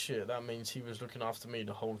thought, shit, that means he was looking after me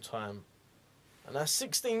the whole time. And that's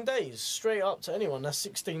 16 days, straight up to anyone, that's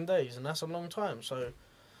 16 days, and that's a long time, so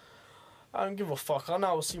I don't give a fuck. I know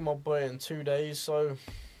I'll see my boy in 2 days, so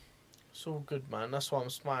it's all good, man. That's why I'm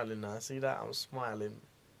smiling now. See that? I'm smiling.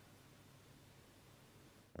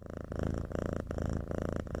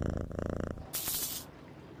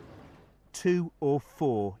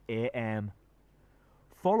 (2:04 a.m.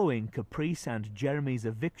 Following Caprice and Jeremy's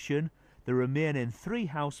eviction, the remaining 3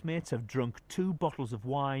 housemates have drunk 2 bottles of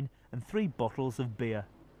wine and 3 bottles of beer.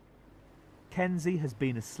 Kenzie has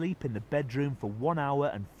been asleep in the bedroom for 1 hour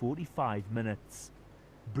and 45 minutes.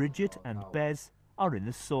 Bridget and Bez are in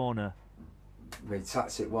the sauna. The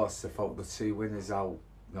tactic was to vote the 2 winners out,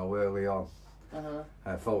 early on.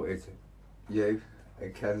 I voted you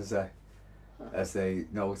and Kenzie as the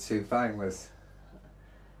 2 finalists.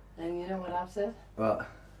 And you know what I've said? What?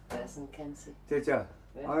 Bez and Kenzie. Did you?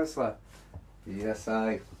 Yeah. Honestly? Yes,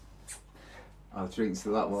 I'll drink to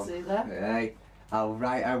that one. See that? Hey, I'll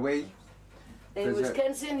write a we. It was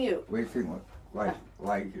Kenzie and you. We think like,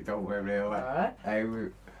 don't we really? Alright. Hey,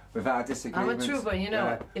 we've had disagreements. I'm a trooper, you know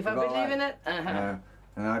it. If I believe in it, and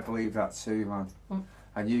I believe that too, man.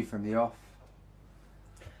 And you from the off.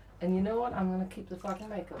 And you know what? I'm gonna keep the fucking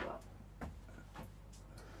makeup up.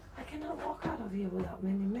 I cannot walk out of here without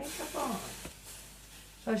any makeup on.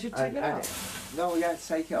 So I should take it off. No, yeah,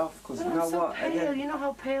 take it off, because you know so what? Pale. You know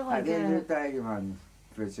how pale I get. At the end of the day, man,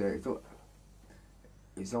 Bridget,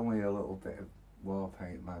 it's only a little bit of war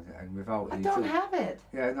paint, man, and without it... I don't have it.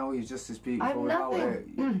 Yeah, no, you're just as beautiful I have without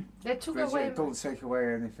nothing. it. They took Bridget, away... don't take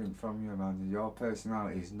away anything from you, man. Your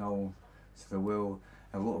personality is known to the world.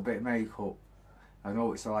 A little bit of makeup, I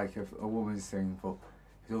know it's like a woman's thing, but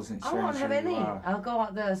it doesn't change I won't have who any. you are. I'll go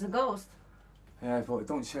out there as a ghost. Yeah, but it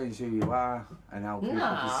don't change who you are and how people perceive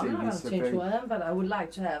I'm you not to going to change be. who I am, but I would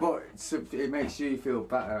like to have... But it makes you feel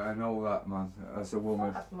better, I know that, man, as a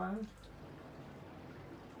woman. Fuck, man.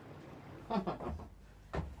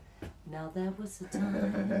 Now there was a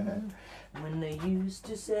time when they used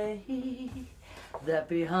to say that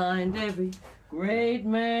behind every great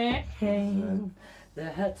man there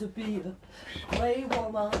had to be a play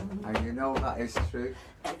woman. And you know that is true.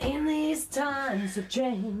 And in these times of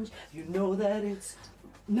change, you know that it's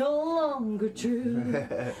no longer true.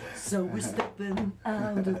 So we're stepping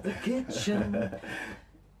out of the kitchen,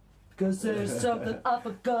 'Cause there's something I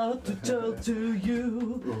forgot to tell to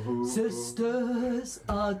you. Sisters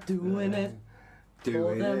are doing it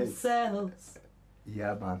for themselves.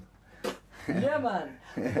 Yeah, man. Yeah, man.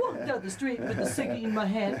 Walk down the street with a ciggy in my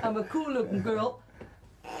hand. I'm a cool-looking girl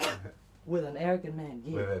with an arrogant man.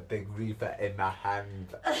 Yeah. With a big reefer in my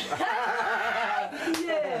hand.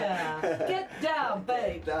 Yeah. Get down,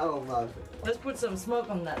 babe. Get down, man. Let's put some smoke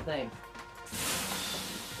on that thing.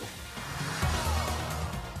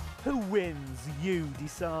 Who wins? You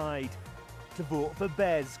decide. To vote for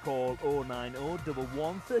Bez, call 090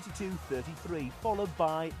 11 32 33, followed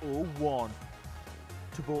by 01.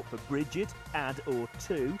 To vote for Bridget, add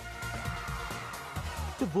 02.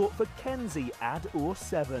 To vote for Kenzie, add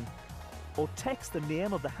 07. Or text the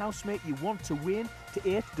name of the housemate you want to win to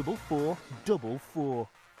 84444.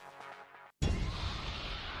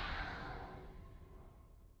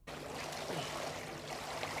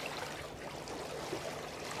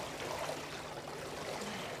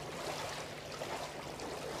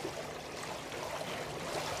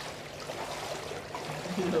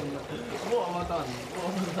 What have I done?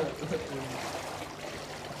 What have I done?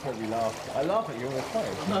 Totally laugh. I laugh at you all the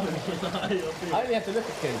time. No, I only have to look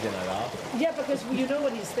at Kenzie and I laugh. Yeah, because you know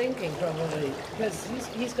what he's thinking, probably. Because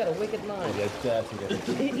he's got a wicked mind. Yeah, dirty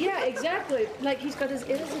little. Yeah, exactly. Like, he's got his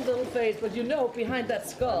innocent little face, but you know, behind that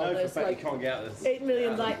skull, I know there's for a fact like you can't get out of this. 8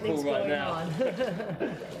 million lightnings right going now. on.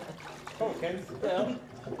 Come on, Kenzie. Yeah,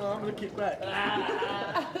 I'm gonna kick back.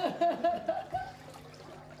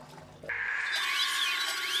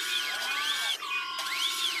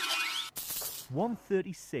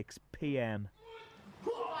 1:36 p.m.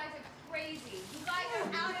 You guys are crazy. You guys are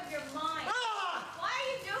out of your mind. Why are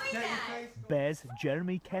you doing that? Bez,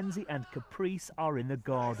 Jeremy, Kenzie and Caprice are in the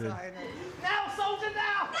garden. Now, soldier,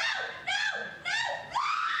 now!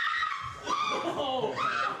 Oh,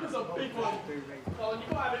 that's a big one. Oh, you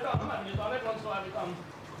gotta have it done. I'm having it done. Everyone's gotta have it done.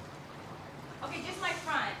 Okay, just my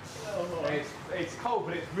front. It's cold,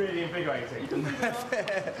 but it's really invigorating.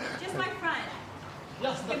 Just my front.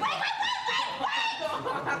 Just the Wait!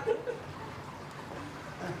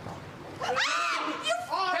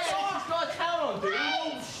 You He's got a towel on, dude.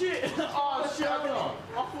 Oh, shit. Oh, shit. Hold on.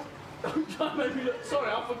 Don't try and make me look.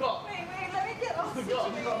 Sorry, I forgot. Wait, let me get off. I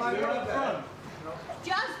forgot. You got my front.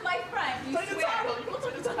 Just my front, you Take the swear. towel on. You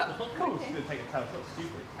gotta take the towel on. Of course, you're going to take a towel. It's not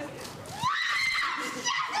stupid.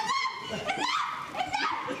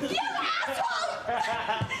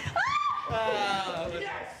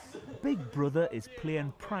 Big Brother is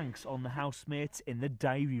playing pranks on the housemates in the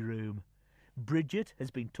diary room. Bridget has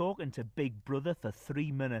been talking to Big Brother for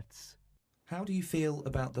 3 minutes. How do you feel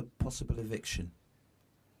about the possible eviction?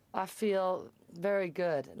 I feel very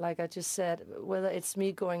good. Like I just said, whether it's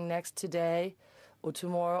me going next today or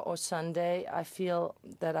tomorrow or Sunday, I feel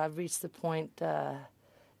that I've reached the point that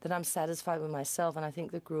I'm satisfied with myself, and I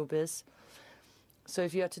think the group is. So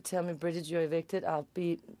if you have to tell me, Bridget, you're evicted, I'll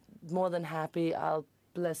be more than happy. I'll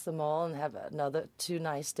bless them all and have another 2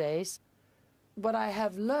 nice days. What I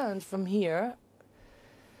have learned from here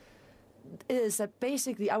is that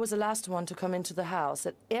basically I was the last one to come into the house,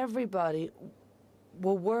 that everybody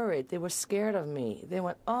were worried. They were scared of me. They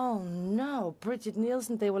went, oh no, Bridget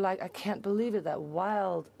Nielsen. They were like, I can't believe it, that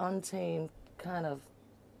wild, untamed kind of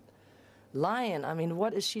lion. I mean,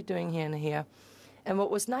 what is she doing here and here? And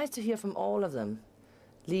what was nice to hear from all of them,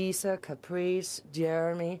 Lisa, Caprice,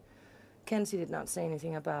 Jeremy, Kenzie did not say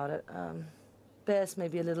anything about it. Bess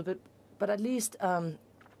maybe a little bit, but at least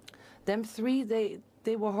them 3, they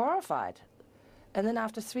were horrified. And then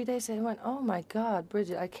after 3 days, they went, oh my God,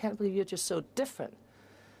 Bridget, I can't believe you're just so different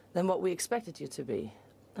than what we expected you to be.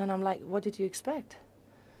 And I'm like, what did you expect?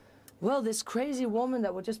 Well, this crazy woman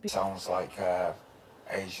that would just be... Sounds like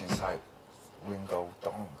Asian type Ringo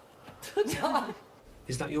Dong.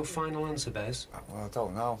 Is that your final answer, Bez? Well, I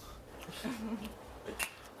don't know.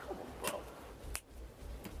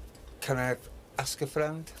 Can I ask a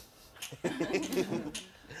friend?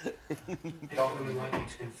 Don't really like you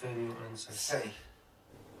to confirm your answer. Say.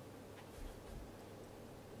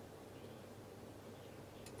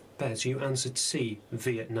 Bez, you answered C,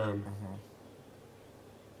 Vietnam.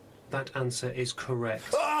 That answer is correct.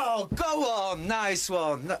 Oh, go on! Nice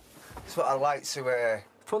one! That's what I like to hear.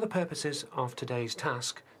 For the purposes of today's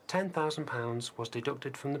task, £10,000 was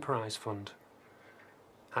deducted from the prize fund.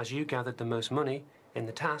 As you gathered the most money in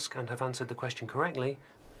the task and have answered the question correctly,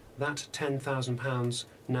 that £10,000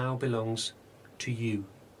 now belongs to you.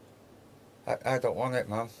 I don't want it,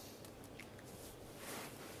 Mum.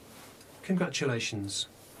 Congratulations.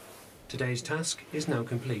 Today's task is now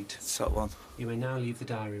complete. Top one. You may now leave the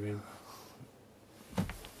diary room.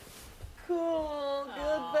 Cool,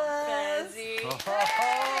 good, Bess.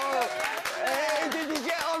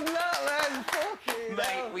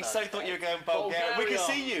 We so thought you were going Bulgaria. We could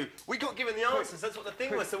see you. We got given the answers. That's what the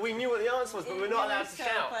thing was. So we knew what the answer was, but we're not allowed to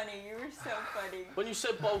shout. You were so funny. When you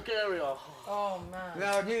said Bulgaria. Oh, man. No,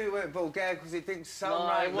 I knew it went Bulgaria because it didn't sound No,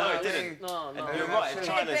 right. no, it didn't. No, no. And you're right. Hey,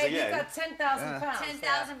 China's Babe, a you yen. got 10,000 pounds.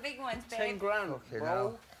 10,000 big ones, babe. 10 grand,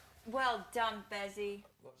 bro. Well done, Bezzy.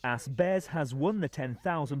 As Bez has won the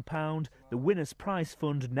 £10,000, the winner's prize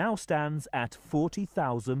fund now stands at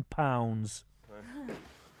 £40,000.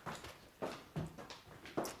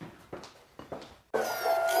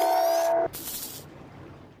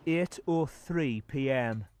 8:03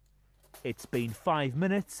 p.m. It's been 5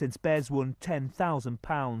 minutes since Bez won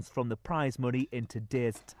 £10,000 from the prize money in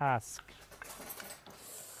today's task.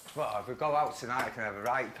 Well, if we go out tonight, I can have a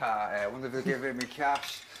right party. I wonder if they're giving me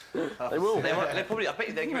cash. They will. They probably. I bet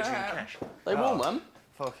you they're giving it to you in cash. They will, man.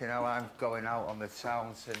 Fucking hell, I'm going out on the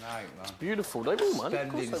town tonight, man. Beautiful. They will, man.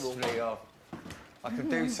 Spending spree off. I can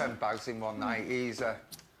do 10 bags in one night, easy.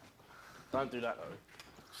 Don't do that, though.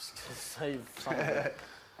 Just save something.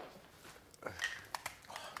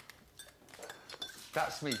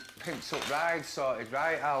 That's me pimped up ride sorted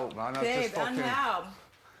right out, man. I've Babe, just fucking... and how?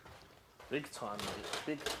 Big time, mate.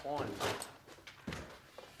 Big time.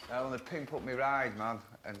 I want to pimp up my ride, man,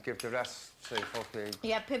 and give the rest to fucking...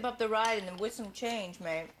 Yeah, pimp up the ride and then with some change,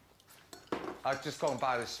 mate. I've just gone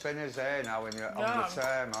by the spinners there now when you're on the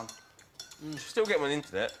tear, man. You still get on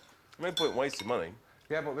internet. No point wasting money.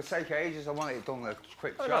 Yeah, but they take ages. I want it done a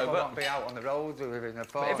quick job. know, I but- want to be out on the road within a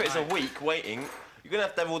fortnight. But if it's a week waiting, you're going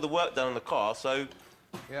to have all the work done on the car, so...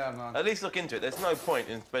 Yeah, man. At least look into it. There's no point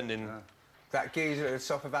in spending... That geezer at the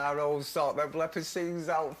top of our old sort them leopard scenes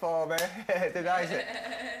out for me. Did I say?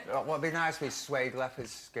 What'd be nice with suede leopard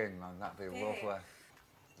skin, man. That'd be lovely.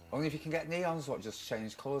 Only if you can get neons, what just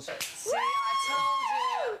change colours. See, I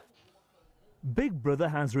told you. Big Brother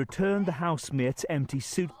has returned the housemates' empty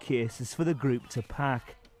suitcases for the group to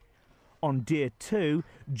pack. On day 2,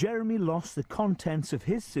 Jeremy lost the contents of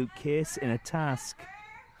his suitcase in a task.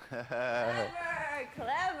 Clever.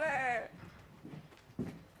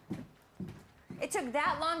 It took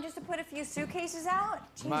that long just to put a few suitcases out?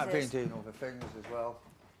 Jesus. Might be doing other things as well.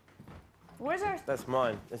 Where's our That's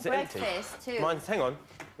mine. It's empty. breakfast, too? Mine's, hang on.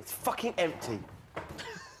 It's fucking empty.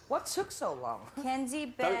 What took so long? Kenzie,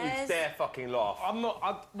 Bez. Don't you dare fucking laugh. I'm not...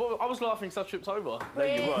 I was laughing because I tripped over. No,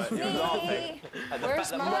 you weren't. You were laughing at the Where's fact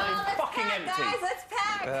that mine? mine's Let's fucking pack, empty. guys, let's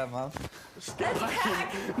pack. Yeah, man. Let's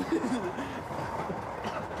pack.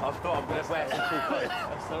 I thought I'm going to wear some cool clothes.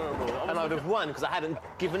 That's terrible. And I would have won because I hadn't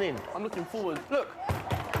given in. I'm looking forward. Look.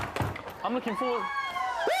 I'm looking forward.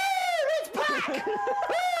 It's back!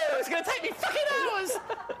 It's going to take me fucking hours!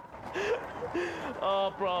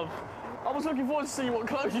 Oh, bruv. I was looking forward to seeing what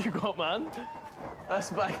clothes you got, man. That's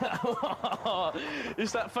back.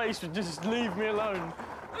 It's that face with just leave me alone.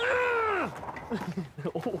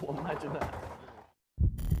 Oh, imagine that.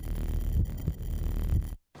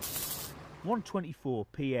 1:24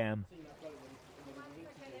 p.m.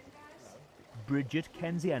 Bridget,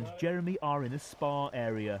 Kenzie and Jeremy are in the spa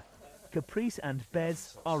area. Caprice and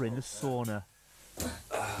Bez are in the sauna.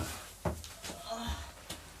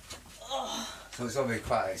 So it's going to be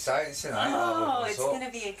quite exciting tonight. Oh, it's going to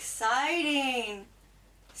be exciting.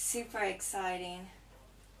 Super exciting.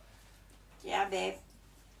 Yeah, babe.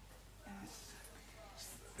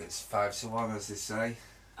 It's 5-1, as they say.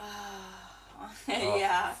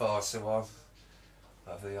 Yeah. 4-1.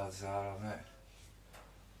 Whatever the odds are on it.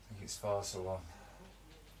 I think it's 4-1.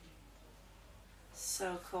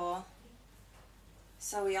 So cool.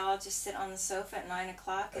 So we all just sit on the sofa at 9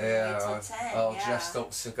 o'clock and Yeah, wait till 10. all yeah. dressed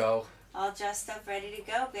up to go. All dressed up, ready to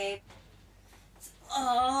go, babe. It's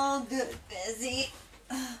all good, busy.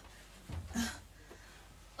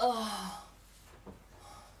 Oh.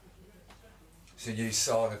 It's a new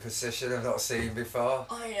sauna position I've not seen before.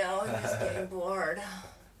 I know, I'm just getting bored.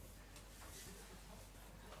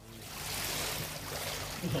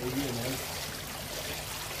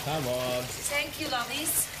 Come on. Thank you,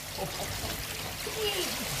 lovies. Oh,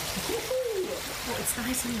 it's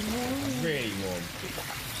nice and warm. Really warm.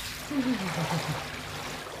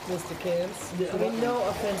 Mr. Kins, I mean, no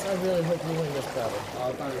offense, I really hope you win this battle.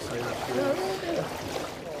 Oh, don't say that. No, really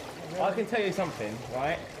do. I can tell you something,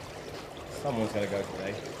 right? Someone's going to go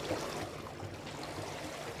today.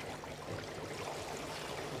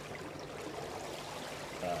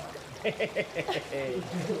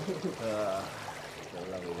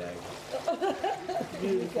 Lovely day.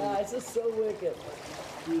 You guys are so wicked.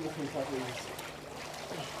 Beautiful puppies.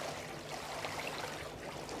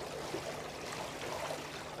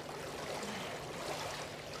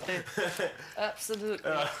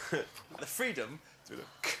 Absolutely. The freedom to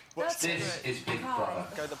look. This is Big Brother.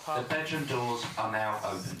 Go to the pub. The bedroom doors are now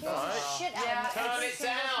open. Shit out Yeah, of me turn every it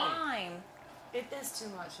single down. time. It is too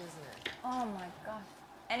much, isn't it? Oh my god.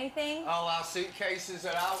 Anything? All our suitcases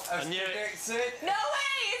are out as knew it. predicted. No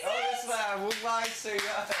way! Is Honestly, I would lie to you.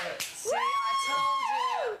 See, I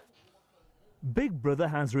told you. Big Brother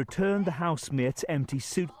has returned the housemates' empty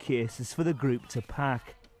suitcases for the group to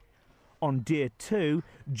pack. On day 2,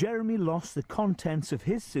 Jeremy lost the contents of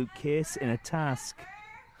his suitcase in a task.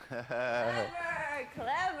 Clever,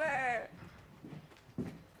 clever.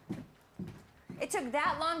 It took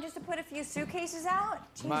that long just to put a few suitcases out?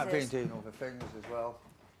 Jesus. Might be doing other things as well.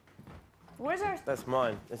 Where's our That's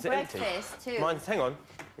mine. Is it empty? breakfast, too? Mine's, hang on.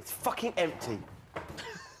 It's fucking empty.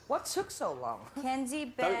 What took so long?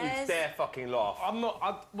 Kenzie, Don't you Bez. dare fucking laugh. I'm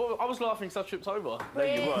not. Well, I was laughing because I tripped over. No,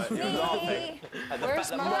 you weren't. You were Brittany. laughing at the Where's fact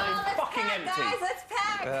that mine? mine's Let's fucking pack, empty. guys, let's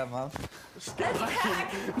pack. Yeah, man. Let's pack.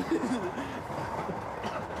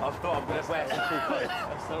 I thought I'm going to wear some cool clothes.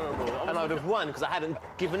 That's terrible. And I would have won because I hadn't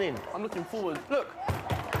given in. I'm looking forward. Look.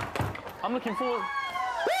 I'm looking forward.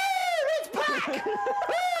 Woo! It's back! Woo!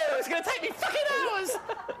 It's going to take me fucking hours!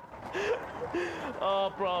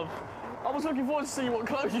 Oh, bruv. I was looking forward to seeing what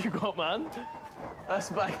clothes you got, man. That's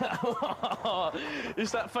back.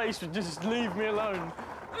 It's that face that just leave me alone.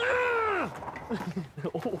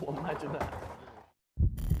 Oh, imagine that.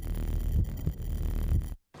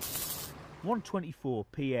 1:24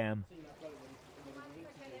 p.m.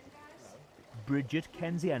 Bridget,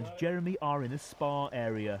 Kenzie and Jeremy are in a spa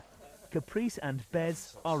area. Caprice and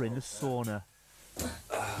Bez are in the sauna.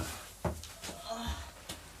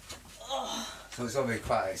 So it's going to be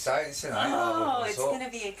quite exciting tonight. Oh, it's going to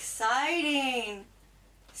be exciting.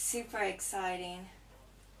 Super exciting.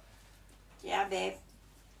 Yeah, babe.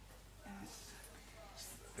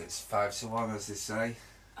 It's 5-1, as they say.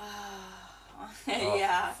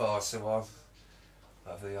 Yeah. 4-1.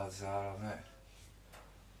 Whatever the odds are on it.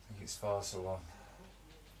 I think it's 4-1.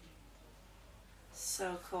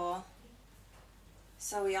 So cool.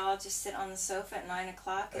 So we all just sit on the sofa at 9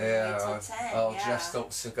 o'clock and Yeah, wait till 10. all yeah. dressed up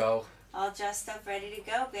to go. All dressed up, ready to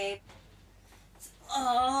go, babe. It's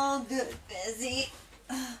all good, busy.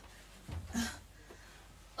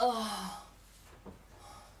 Oh.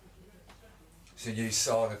 It's a new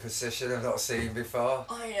sauna position I've not seen before.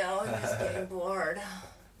 I know, I'm just getting bored.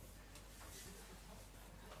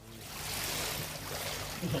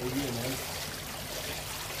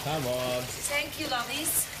 Come on. Thank you,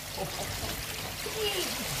 lovies. Oh,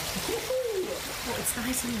 it's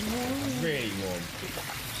nice and warm. Really warm.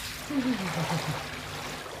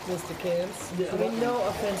 Mr. Kins, I mean, no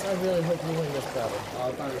offense, I really hope you win this battle.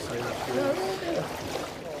 Oh, don't say that. No, really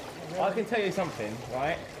do. I can tell you something,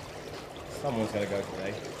 right? Someone's going to go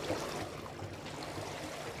today.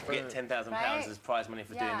 We get £10,000 Right? as prize money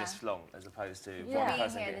for doing Yeah. this long, as opposed to Yeah. one Being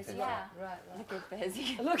person here getting this 50. yeah. Right. Look at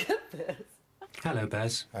busy. Look at this. Hello,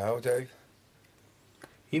 Bez. How do?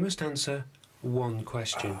 You must answer one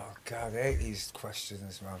question. Oh, God, I hate these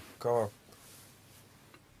questions, man. Go on.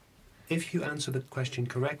 If you answer the question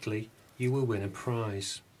correctly, you will win a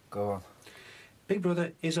prize. Go on. Big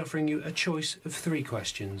Brother is offering you a choice of 3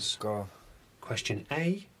 questions. Go on. Question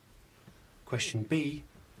A, question B,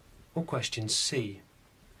 or question C.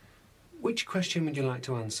 Which question would you like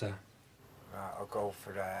to answer? Right, I'll go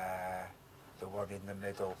for the one in the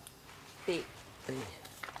middle. B.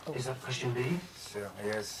 Is that question B? Certainly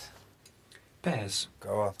is. Bez,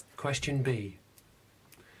 Go on. question B.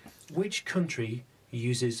 Which country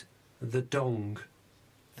uses the dong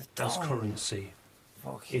as dong? currency?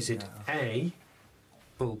 Fucking Is it hell. A,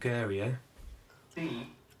 Bulgaria, B,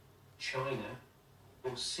 China,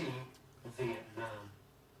 or C, Vietnam?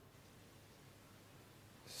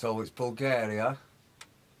 So it's Bulgaria.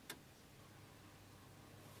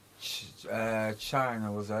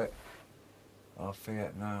 China, was it? Or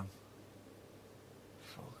Vietnam?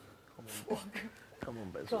 Fuck. Come on,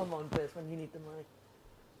 Bez. Come on, Bez, when you need the money.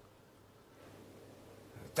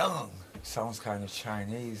 Dong! Sounds kind of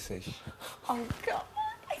Chinese-ish. Oh, God.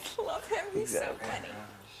 I love him. He's so funny.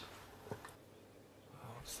 Oh,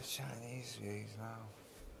 what's the Chinese views now?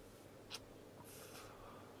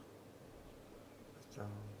 Dong.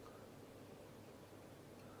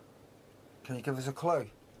 Can you give us a clue?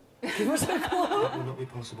 Give us a clue. That will not be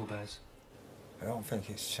possible, Bez. I don't think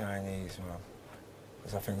it's Chinese, man.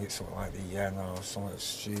 Because I think it's something like the yen or something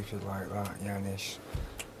stupid like that, yenish.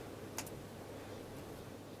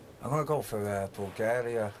 I'm gonna go for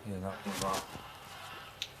Bulgaria, you know.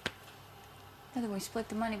 No, then we split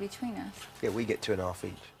the money between us. Yeah, we get 2.5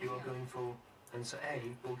 each. You are going for answer A,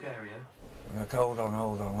 Bulgaria. Like, hold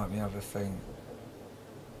on, let me have a think.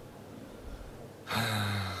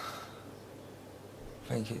 I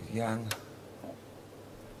think it's Gianna.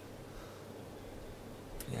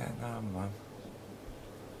 Vietnam, man.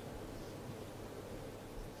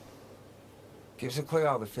 Give us a clue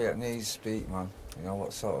how the Vietnamese speak, man. You know,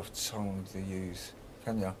 what sort of tongue they use.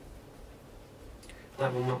 Can you?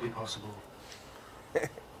 That will not be possible.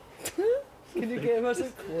 Can you give us a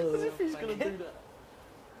clue? As if he's going to do that.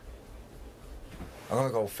 I'm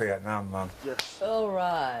gonna go Vietnam, man. Yes. All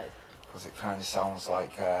right. Because it kind of sounds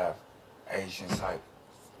like Asian type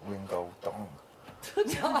Ringo Dong.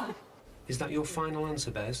 Is that your final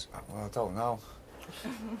answer, Bez? Well, I don't know.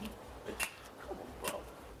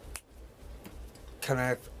 Can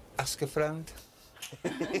I ask a friend?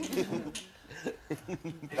 Don't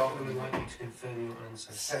really like you to confirm your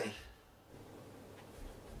answer. Say.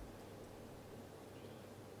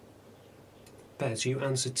 Bez, you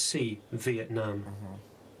answered C, Vietnam.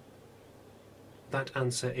 That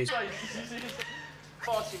answer is... Far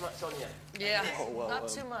too much on you. Yeah, not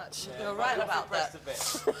too much. You're right about that.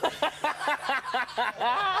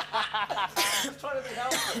 I'm trying to be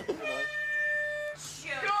helpful.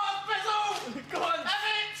 Go on, Bizzle! Go on! Have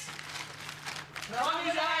it! No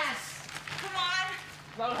hands! Come on!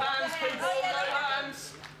 No hands, people, Oh, yeah, no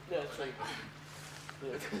hands! Yeah, true.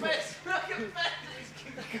 Bez, look at Bez!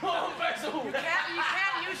 Go on, Bizzle! You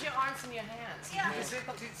can't use your arms and your hands. Yeah. Is it,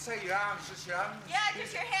 didn't say your arms, just your hands? Yeah,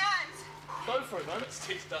 just your hands. Go for it, man. It's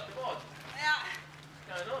stitched up. Come on. Yeah.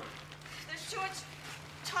 What's going on? There's too much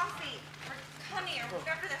toffee or honey or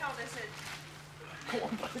whatever the hell this is. Come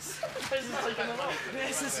on, Bez. Bez is taking them off.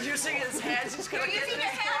 This is using his hands. He's going to You're get using your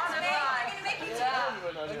this hands, babe. I'm going to make you do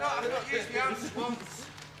it. I've not used my hands once.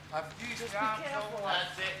 I've used my arms all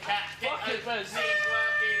That's it, cat. Fuck it, Bez. Knees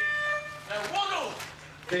working. Now waddle.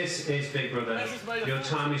 This is Big Brother. Your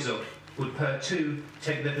time is up. Would pair 2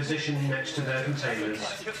 take their position next to their containers?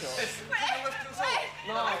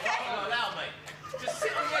 No, allow me. Just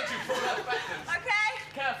sit on the edge and pull that backwards. Okay.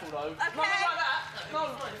 Careful, though. Okay. No, not like that. No.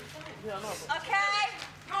 Yeah, no. Okay.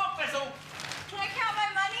 Go on, Bizzle. Can I count my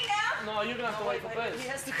money now? No, you're going to have to wait for Bez. He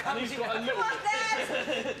has to And come he's here. got a little Come on, bit.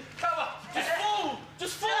 Dad. Come on. Just fall!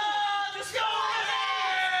 Just fall! Just go.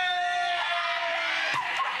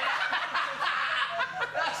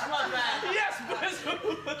 That's my man. Yes, Bezel!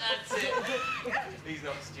 That's it. He's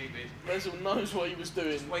not stupid. Bezel knows what he was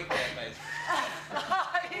doing. Wait there, Bez.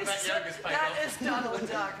 He's That yoga's paid that off. is Donald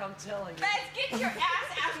Duck, I'm telling you. Bez, get your ass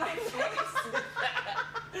out of my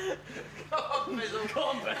face. Go on, Bizzle. Come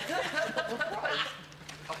on, Bez.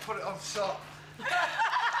 I'll put it on top.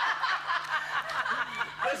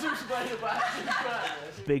 Bezel's made about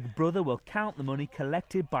 $2 Big Brother will count the money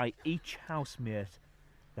collected by each housemate.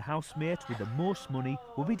 The housemate with the most money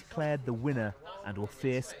will be declared the winner and will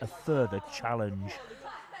face a further challenge.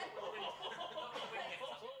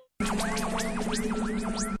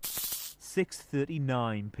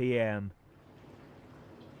 6:39 p.m.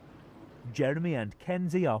 Jeremy and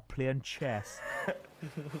Kenzie are playing chess.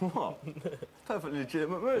 What? Perfectly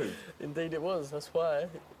legitimate move. Indeed it was, that's why.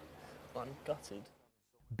 I'm gutted.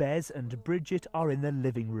 Bez and Bridget are in the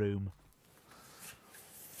living room.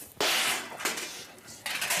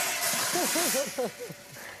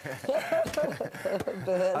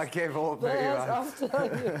 I gave up, mate. I'm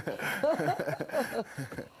telling you.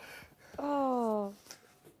 Oh.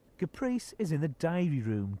 Caprice is in the diary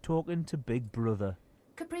room talking to Big Brother.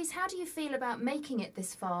 Caprice, how do you feel about making it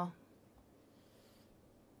this far?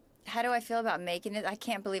 How do I feel about making it? I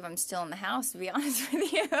can't believe I'm still in the house, to be honest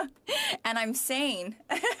with you. And I'm sane.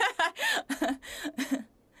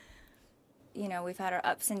 You know, we've had our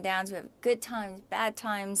ups and downs. We have good times, bad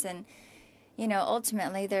times, and, you know,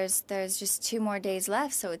 ultimately there's just 2 more days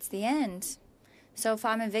left, so it's the end. So if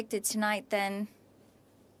I'm evicted tonight, then...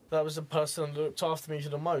 That was the person that looked after me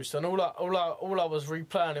the most, and all I was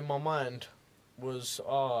replaying in my mind was,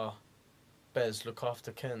 Bez, look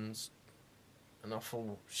after Ken's. And I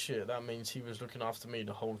thought, shit, that means he was looking after me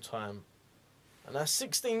the whole time. And that's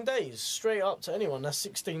 16 days, straight up to anyone, that's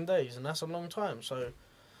 16 days, and that's a long time, so...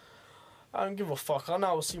 I don't give a fuck. I know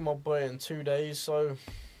I'll see my boy in 2 days, so...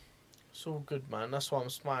 It's all good, man. That's why I'm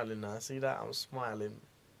smiling now. See that? I'm smiling.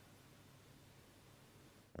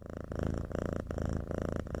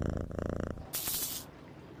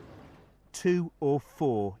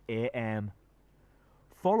 (2:04 a.m.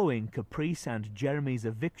 Following Caprice and Jeremy's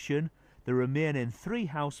eviction, the remaining 3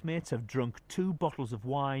 housemates have drunk 2 bottles of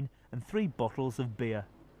wine and 3 bottles of beer.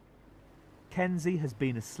 Kenzie has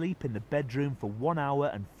been asleep in the bedroom for 1 hour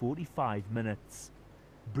and 45 minutes.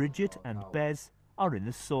 Bridget and Bez are in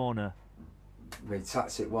the sauna. My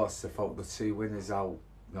tactic was to vote the 2 winners out,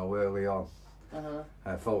 you know, early on.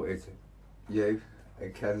 I voted you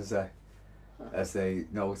and Kenzie as the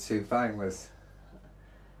 2 finalists.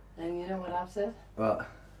 And you know what I've said? What?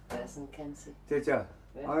 Bess and Kenzie. Did you?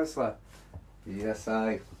 Yeah. Honestly? Yes,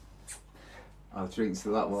 I'll drink to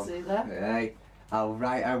that one. See that? Hey, how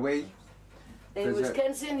right are we? It was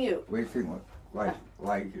Kenzie and you. We think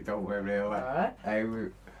like, don't we really? Alright. Hey,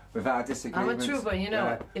 we've had I'm a disagreements. trooper, you know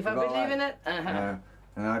it. If I we've believe got, in it,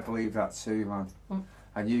 and I believe that too, man.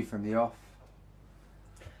 And you from the off.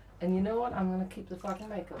 And you know what? I'm gonna keep the fucking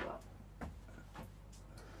makeup up.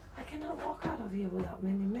 I cannot walk out of here without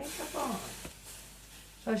any makeup on.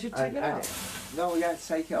 So I should take it off. No, yeah,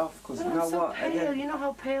 take it off, because you know I'm so what? pale. You know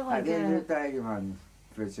how pale I At get. the end of the day, man,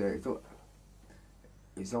 Bridget,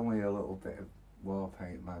 it's only a little bit of war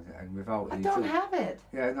paint, man, and without it... I don't have it.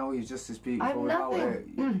 Yeah, no, you're just as beautiful I have without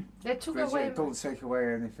nothing. it. They took Bridget, away... don't take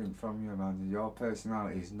away anything from you, man. Your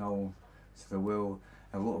personality is known to the world.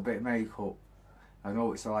 A little bit of makeup, I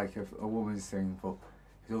know it's like a woman's thing, but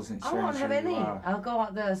it doesn't change I won't have who any. you are. I'll go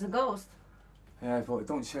out there as a ghost. Yeah, but it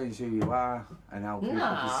don't change who you are and how people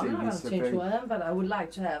I'm perceive not you going to to change be. who I am, but I would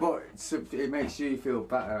like to have... But it makes you feel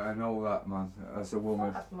better, I know that, man, as a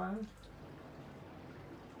woman. Fuck, man.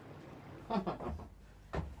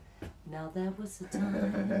 Now there was a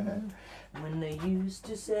time when they used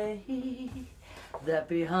to say that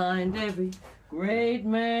behind every great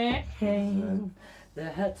man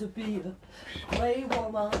there had to be a play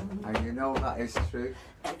woman. And you know that is true.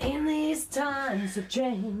 And in these times of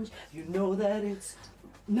change, you know that it's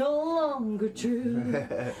no longer true.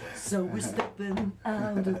 So we're stepping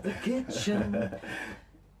out of the kitchen,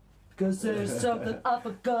 'cause there's something I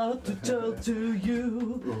forgot to tell to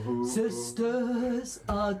you. Sisters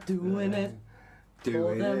are doing it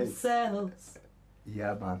for themselves.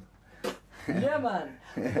 Yeah, man. Yeah, man.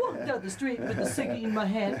 Walk down the street with a ciggy in my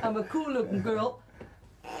hand. I'm a cool looking girl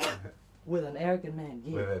with an arrogant man,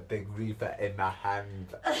 yeah. With a big reefer in my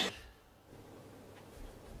hand.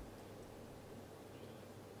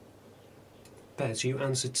 Bez, you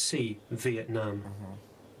answered C, Vietnam.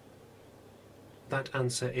 That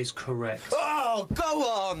answer is correct. Oh, go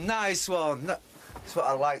on! Nice one! That's what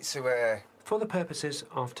I like to hear. For the purposes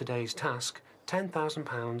of today's task,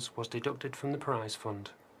 £10,000 was deducted from the prize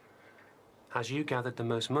fund. As you gathered the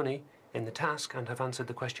most money in the task and have answered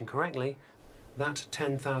the question correctly, that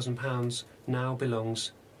 £10,000 now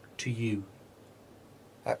belongs to you.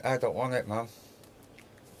 I don't want it, man.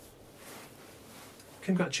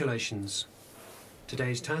 Congratulations.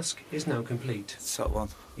 Today's task is now complete. It's that one.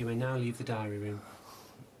 You may now leave the diary room.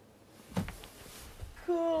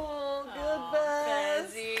 Cool, good,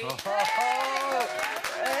 Bez. Hey,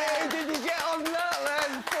 did you get on that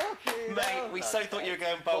then? Fucking Mate, hell. we so thought you were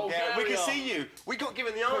going Bulgaria. We could see you. We got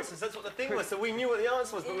given the answers. That's what the thing was. So we knew what the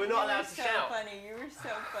answer was, but we're not allowed to shout. You were so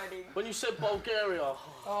funny. When you said Bulgaria...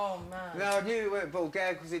 Oh, man. No, I knew it went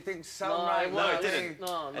Bulgaria because it didn't sound right. No, it didn't.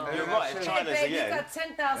 No. You're right, China's Hey, a babe, yeah. you got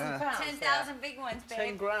 £10,000. 10,000 big ones, babe.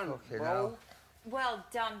 10 grand, bro. Well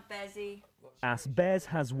done, Bezzy. As Bez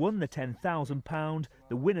has won the £10,000,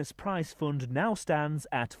 the winner's prize fund now stands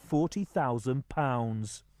at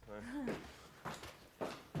 £40,000.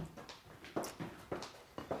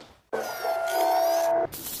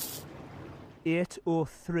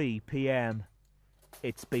 8:03 p.m.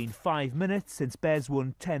 It's been 5 minutes since Bez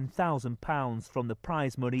won £10,000 from the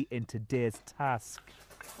prize money in today's task.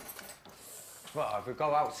 Well, if we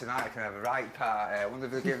go out tonight, I can have a right party. I wonder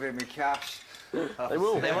if they're giving me cash. They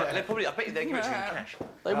will. They probably, I bet you they'll give it to you in cash.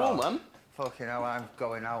 They will, man. Fucking hell, I'm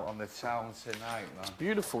going out on the town tonight, man.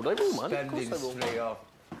 Beautiful. They will, man. Spending Of course they will. spree off.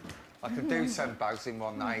 I can do 10 bags in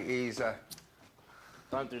one night, easy.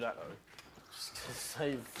 Don't do that, though. Just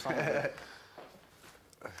save something.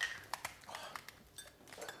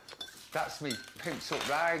 That's me pimped up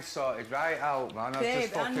ride sorted right out, man. I've Babe,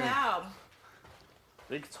 just fucking... and how?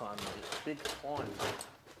 Big time, mate. Big time.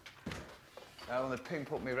 I want to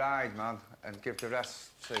pimp up my ride, man, and give the rest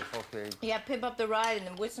to fucking... Yeah, pimp up the ride and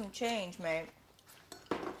then with some change, mate.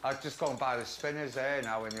 I've just gone by the spinners there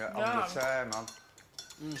now when you're on the tear, man.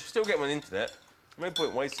 You still get one internet. No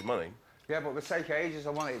point wasting money. Yeah, but they take ages. I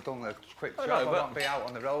want it done a quick I job. know, I but- won't be out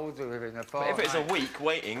on the road within a But fortnight. if it's a week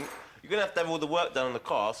waiting, you're going to have all the work done on the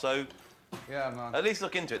car, so Yeah, man. at least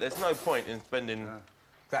look into it. There's no point in spending...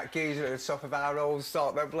 That geezer at the top of our road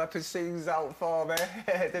sort them leopard scenes out for me.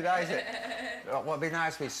 Did I say? What'd be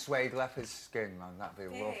nice with suede leopard skin, man. That'd be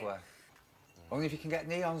lovely. Only if you can get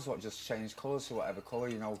neons, what just change colours to whatever colour,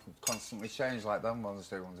 you know, constantly change like them ones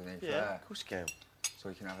do underneath there. Yeah, of course you can. So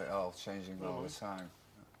you can have it all changing all the time.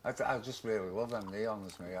 I just really love them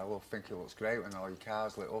neons, me. I think it looks great when all your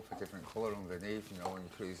cars lit up a different colour underneath, you know, when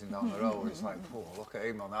you're cruising down the road. It's like, oh, look at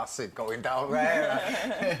him on acid going down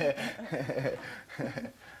there.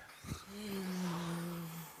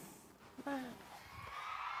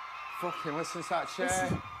 Fucking listen to that chair.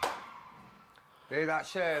 Hear that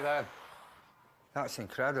chair then? That's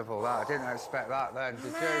incredible, that. I didn't expect that then, did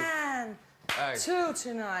you? Man! Hey. 2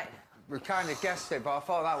 tonight. We kind of guessed it, but I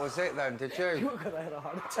thought that was it then, did you? You're gonna have a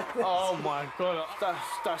heart attack. Oh my God,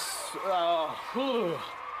 that's.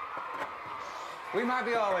 We might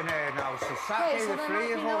be all in here now, so Saturday Hey, so the there three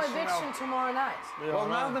might of be no us, you eviction know. tomorrow night. Yeah, Well, I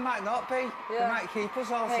no, know. there might not be. Yeah. They might keep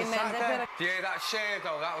us all Hey, till man, they Saturday. better- Do you hear that cheer,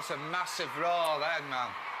 though? That was a massive roar then, man.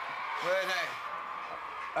 Weren't it?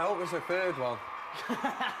 I hope there's a third one.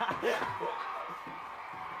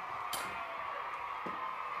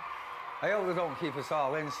 I hope they don't keep us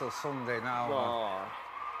all in till Sunday now, man. Oh.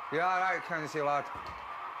 You all right, Kenzie, lad?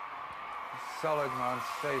 Solid, man.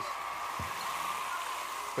 Stays.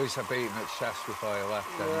 At least I beat him at chest before he left,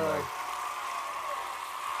 anyway.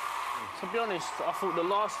 To be honest, I thought the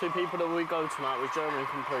last 2 people that we go tonight was Jeremy and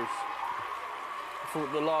Caprice. I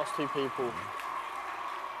thought the last 2 people.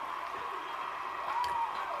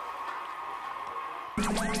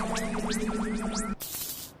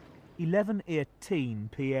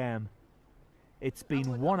 (11:18 p.m). It's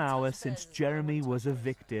been 1 hour since Jeremy was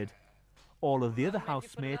evicted. All of the other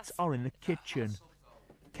housemates are in the kitchen.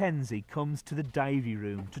 Kenzie comes to the diary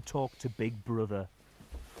room to talk to Big Brother.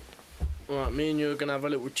 Right, me and you are gonna have a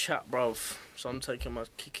little chat, bruv. So I'm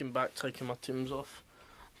kicking back, taking my Timbs off.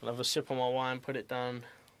 I'll have a sip of my wine, put it down.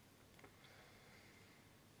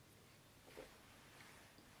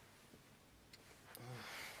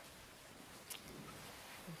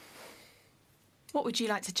 What would you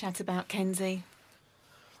like to chat about, Kenzie?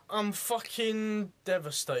 I'm fucking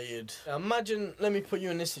devastated. Imagine, let me put you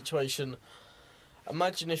in this situation.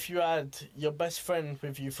 Imagine if you had your best friend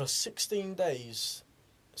with you for 16 days.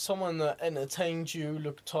 Someone that entertained you,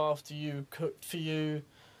 looked after you, cooked for you.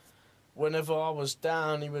 Whenever I was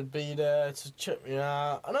down, he would be there to check me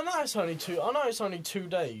out. And I know it's only 2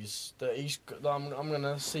 days that I'm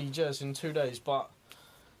gonna see Jez in 2 days, but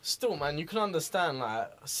still, man, you can understand,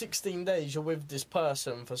 like, 16 days you're with this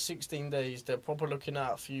person for 16 days. They're proper looking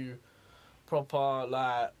out for you, proper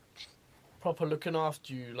looking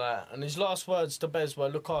after you, like. And his last words to Bez were,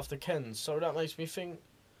 "Look after Ken." So that makes me think,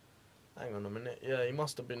 hang on a minute, yeah, he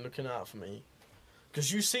must have been looking out for me.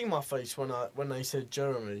 Because you see my face when they said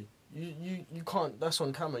Jeremy. You can't, that's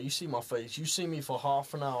on camera, you see my face. You see me for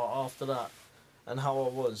half an hour after that and how I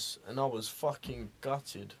was. And I was fucking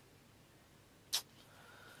gutted.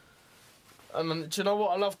 And do you know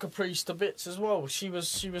what? I love Caprice to bits as well. She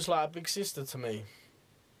was like a big sister to me.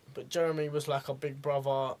 But Jeremy was like a big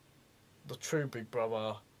brother, the true big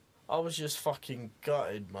brother. I was just fucking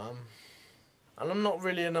gutted, man. And I'm not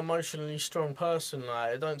really an emotionally strong person.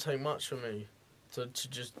 Like, it don't take much for me to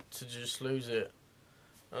just lose it.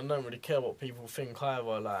 I don't really care what people think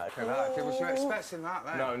either. Like, Was you expecting that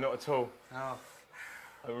then? No, not at all. No.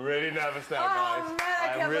 I'm really nervous now, Oh, guys.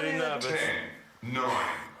 man, I'm really nervous. 10, 9,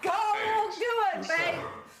 Go, do it, 7, babe!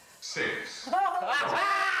 6,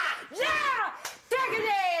 Yeah! Take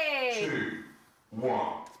it! 2,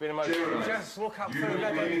 1. It's been emotional. Just look up You through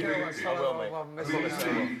have that been girl and evicted. tell I will, her mate. I'm Please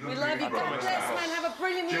missing her. leave the We love you. Big God Brother bless, house. man. Have a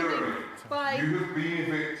brilliant Jeremy, evening. Bye. you have been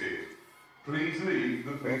evicted. Please leave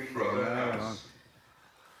the Big Brother house.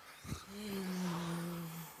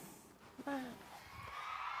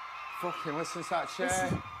 Fucking listen to that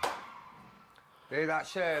chair. Hear that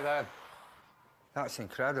chair then? That's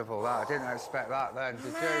incredible, that. I didn't expect that then, did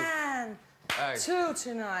you? Man! Hey. 2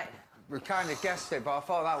 tonight. We kind of guessed it, but I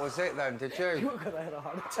thought that was it then, did you? You're gonna have a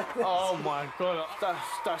heart attack. oh my God,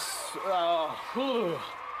 that's.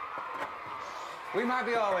 We might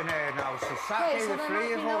be all in here now, so Saturday Hey, so the there three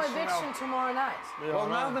might of be no us, you eviction know. tomorrow night. Yeah, Well, I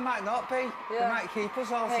no, know. there might not be. They Yeah. might keep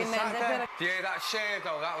us all Hey, till man, they Saturday. better- Do you hear that cheer,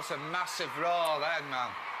 though? That was a massive roar then, man.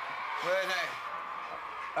 Weren't it?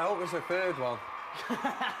 I hope there's a third one.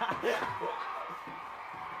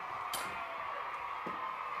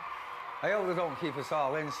 I hope they don't keep us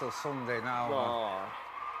all in till Sunday now, man. Oh.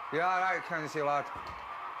 You all right, Kenzie, lad?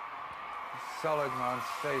 Solid, man.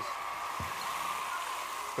 Stays.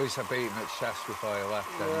 At least I beat him at chest before he left,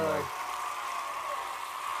 anyway.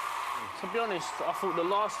 To be honest, I thought the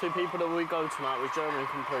last 2 people that we go tonight was Jeremy and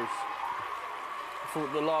Caprice. I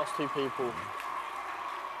thought the last 2 people.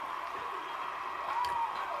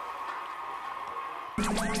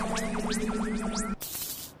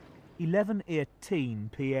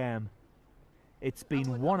 (11:18 p.m). It's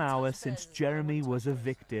been 1 hour since Jeremy was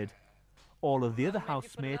evicted. All of the other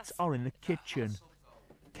housemates are in the kitchen.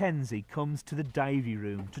 Kenzie comes to the diary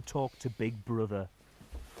room to talk to Big Brother.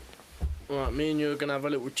 Right, me and you are gonna have a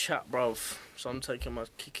little chat, bruv. So I'm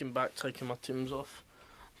kicking back, taking my Timbs off.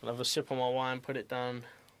 I'll have a sip of my wine, put it down.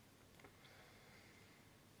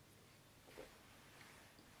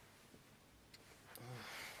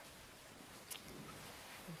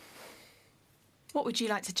 What would you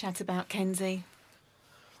like to chat about, Kenzie?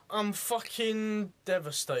 I'm fucking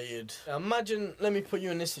devastated. Imagine, let me put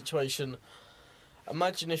you in this situation.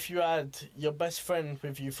 Imagine if you had your best friend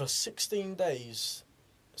with you for 16 days.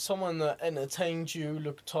 Someone that entertained you,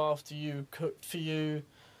 looked after you, cooked for you.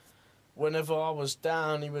 Whenever I was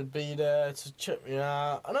down, he would be there to check me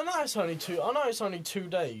out. And I know it's only 2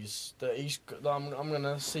 days that I'm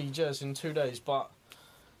gonna see Jez in 2 days, but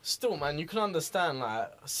still, man, you can understand,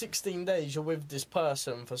 like, 16 days you're with this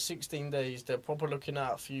person for 16 days. They're proper looking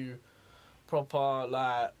out for you, proper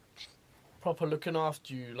looking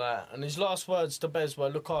after you, like. And his last words to Bez were,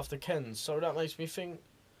 "Look after Ken." So that makes me think,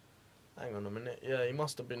 hang on a minute, yeah, he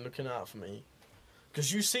must have been looking out for me.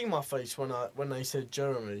 Because you see my face when they said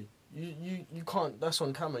Jeremy. You can't, that's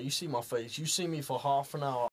on camera, you see my face. You see me for half an hour